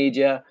social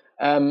media,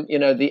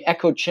 the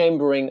echo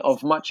chambering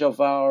of much of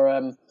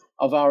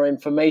our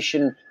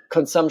information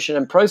consumption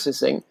and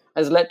processing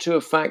has led to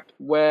a fact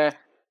where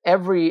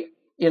every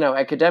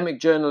academic,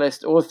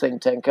 journalist, or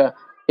think tanker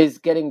is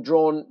getting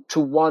drawn to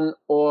one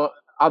or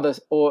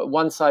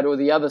one side or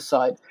the other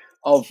side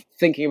of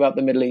thinking about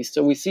the Middle East.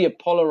 So we see a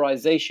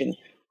polarization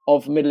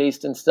of Middle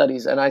Eastern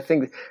studies, and I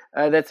think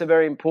that's a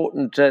very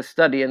important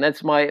study. And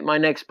that's my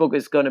next book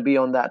is going to be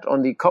on that,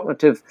 on the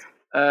cognitive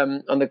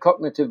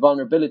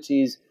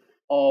vulnerabilities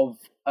of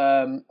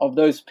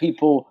those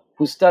people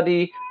who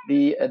study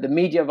the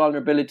media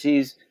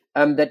vulnerabilities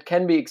that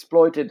can be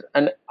exploited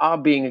and are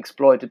being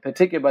exploited,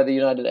 particularly by the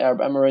United Arab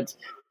Emirates,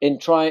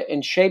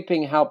 in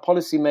shaping how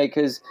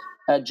policymakers,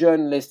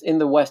 journalists in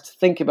the West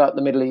think about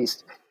the Middle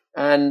East.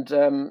 And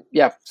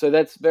so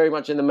that's very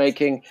much in the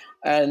making.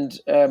 And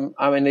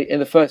I'm in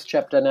the first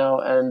chapter now,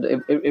 and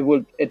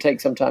it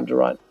takes some time to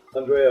write.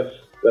 Andreas,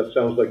 that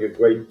sounds like a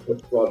great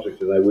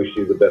project, and I wish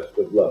you the best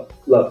of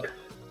luck.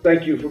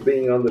 Thank you for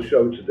being on the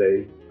show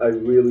today. I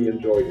really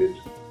enjoyed it.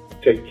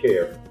 Take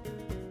care.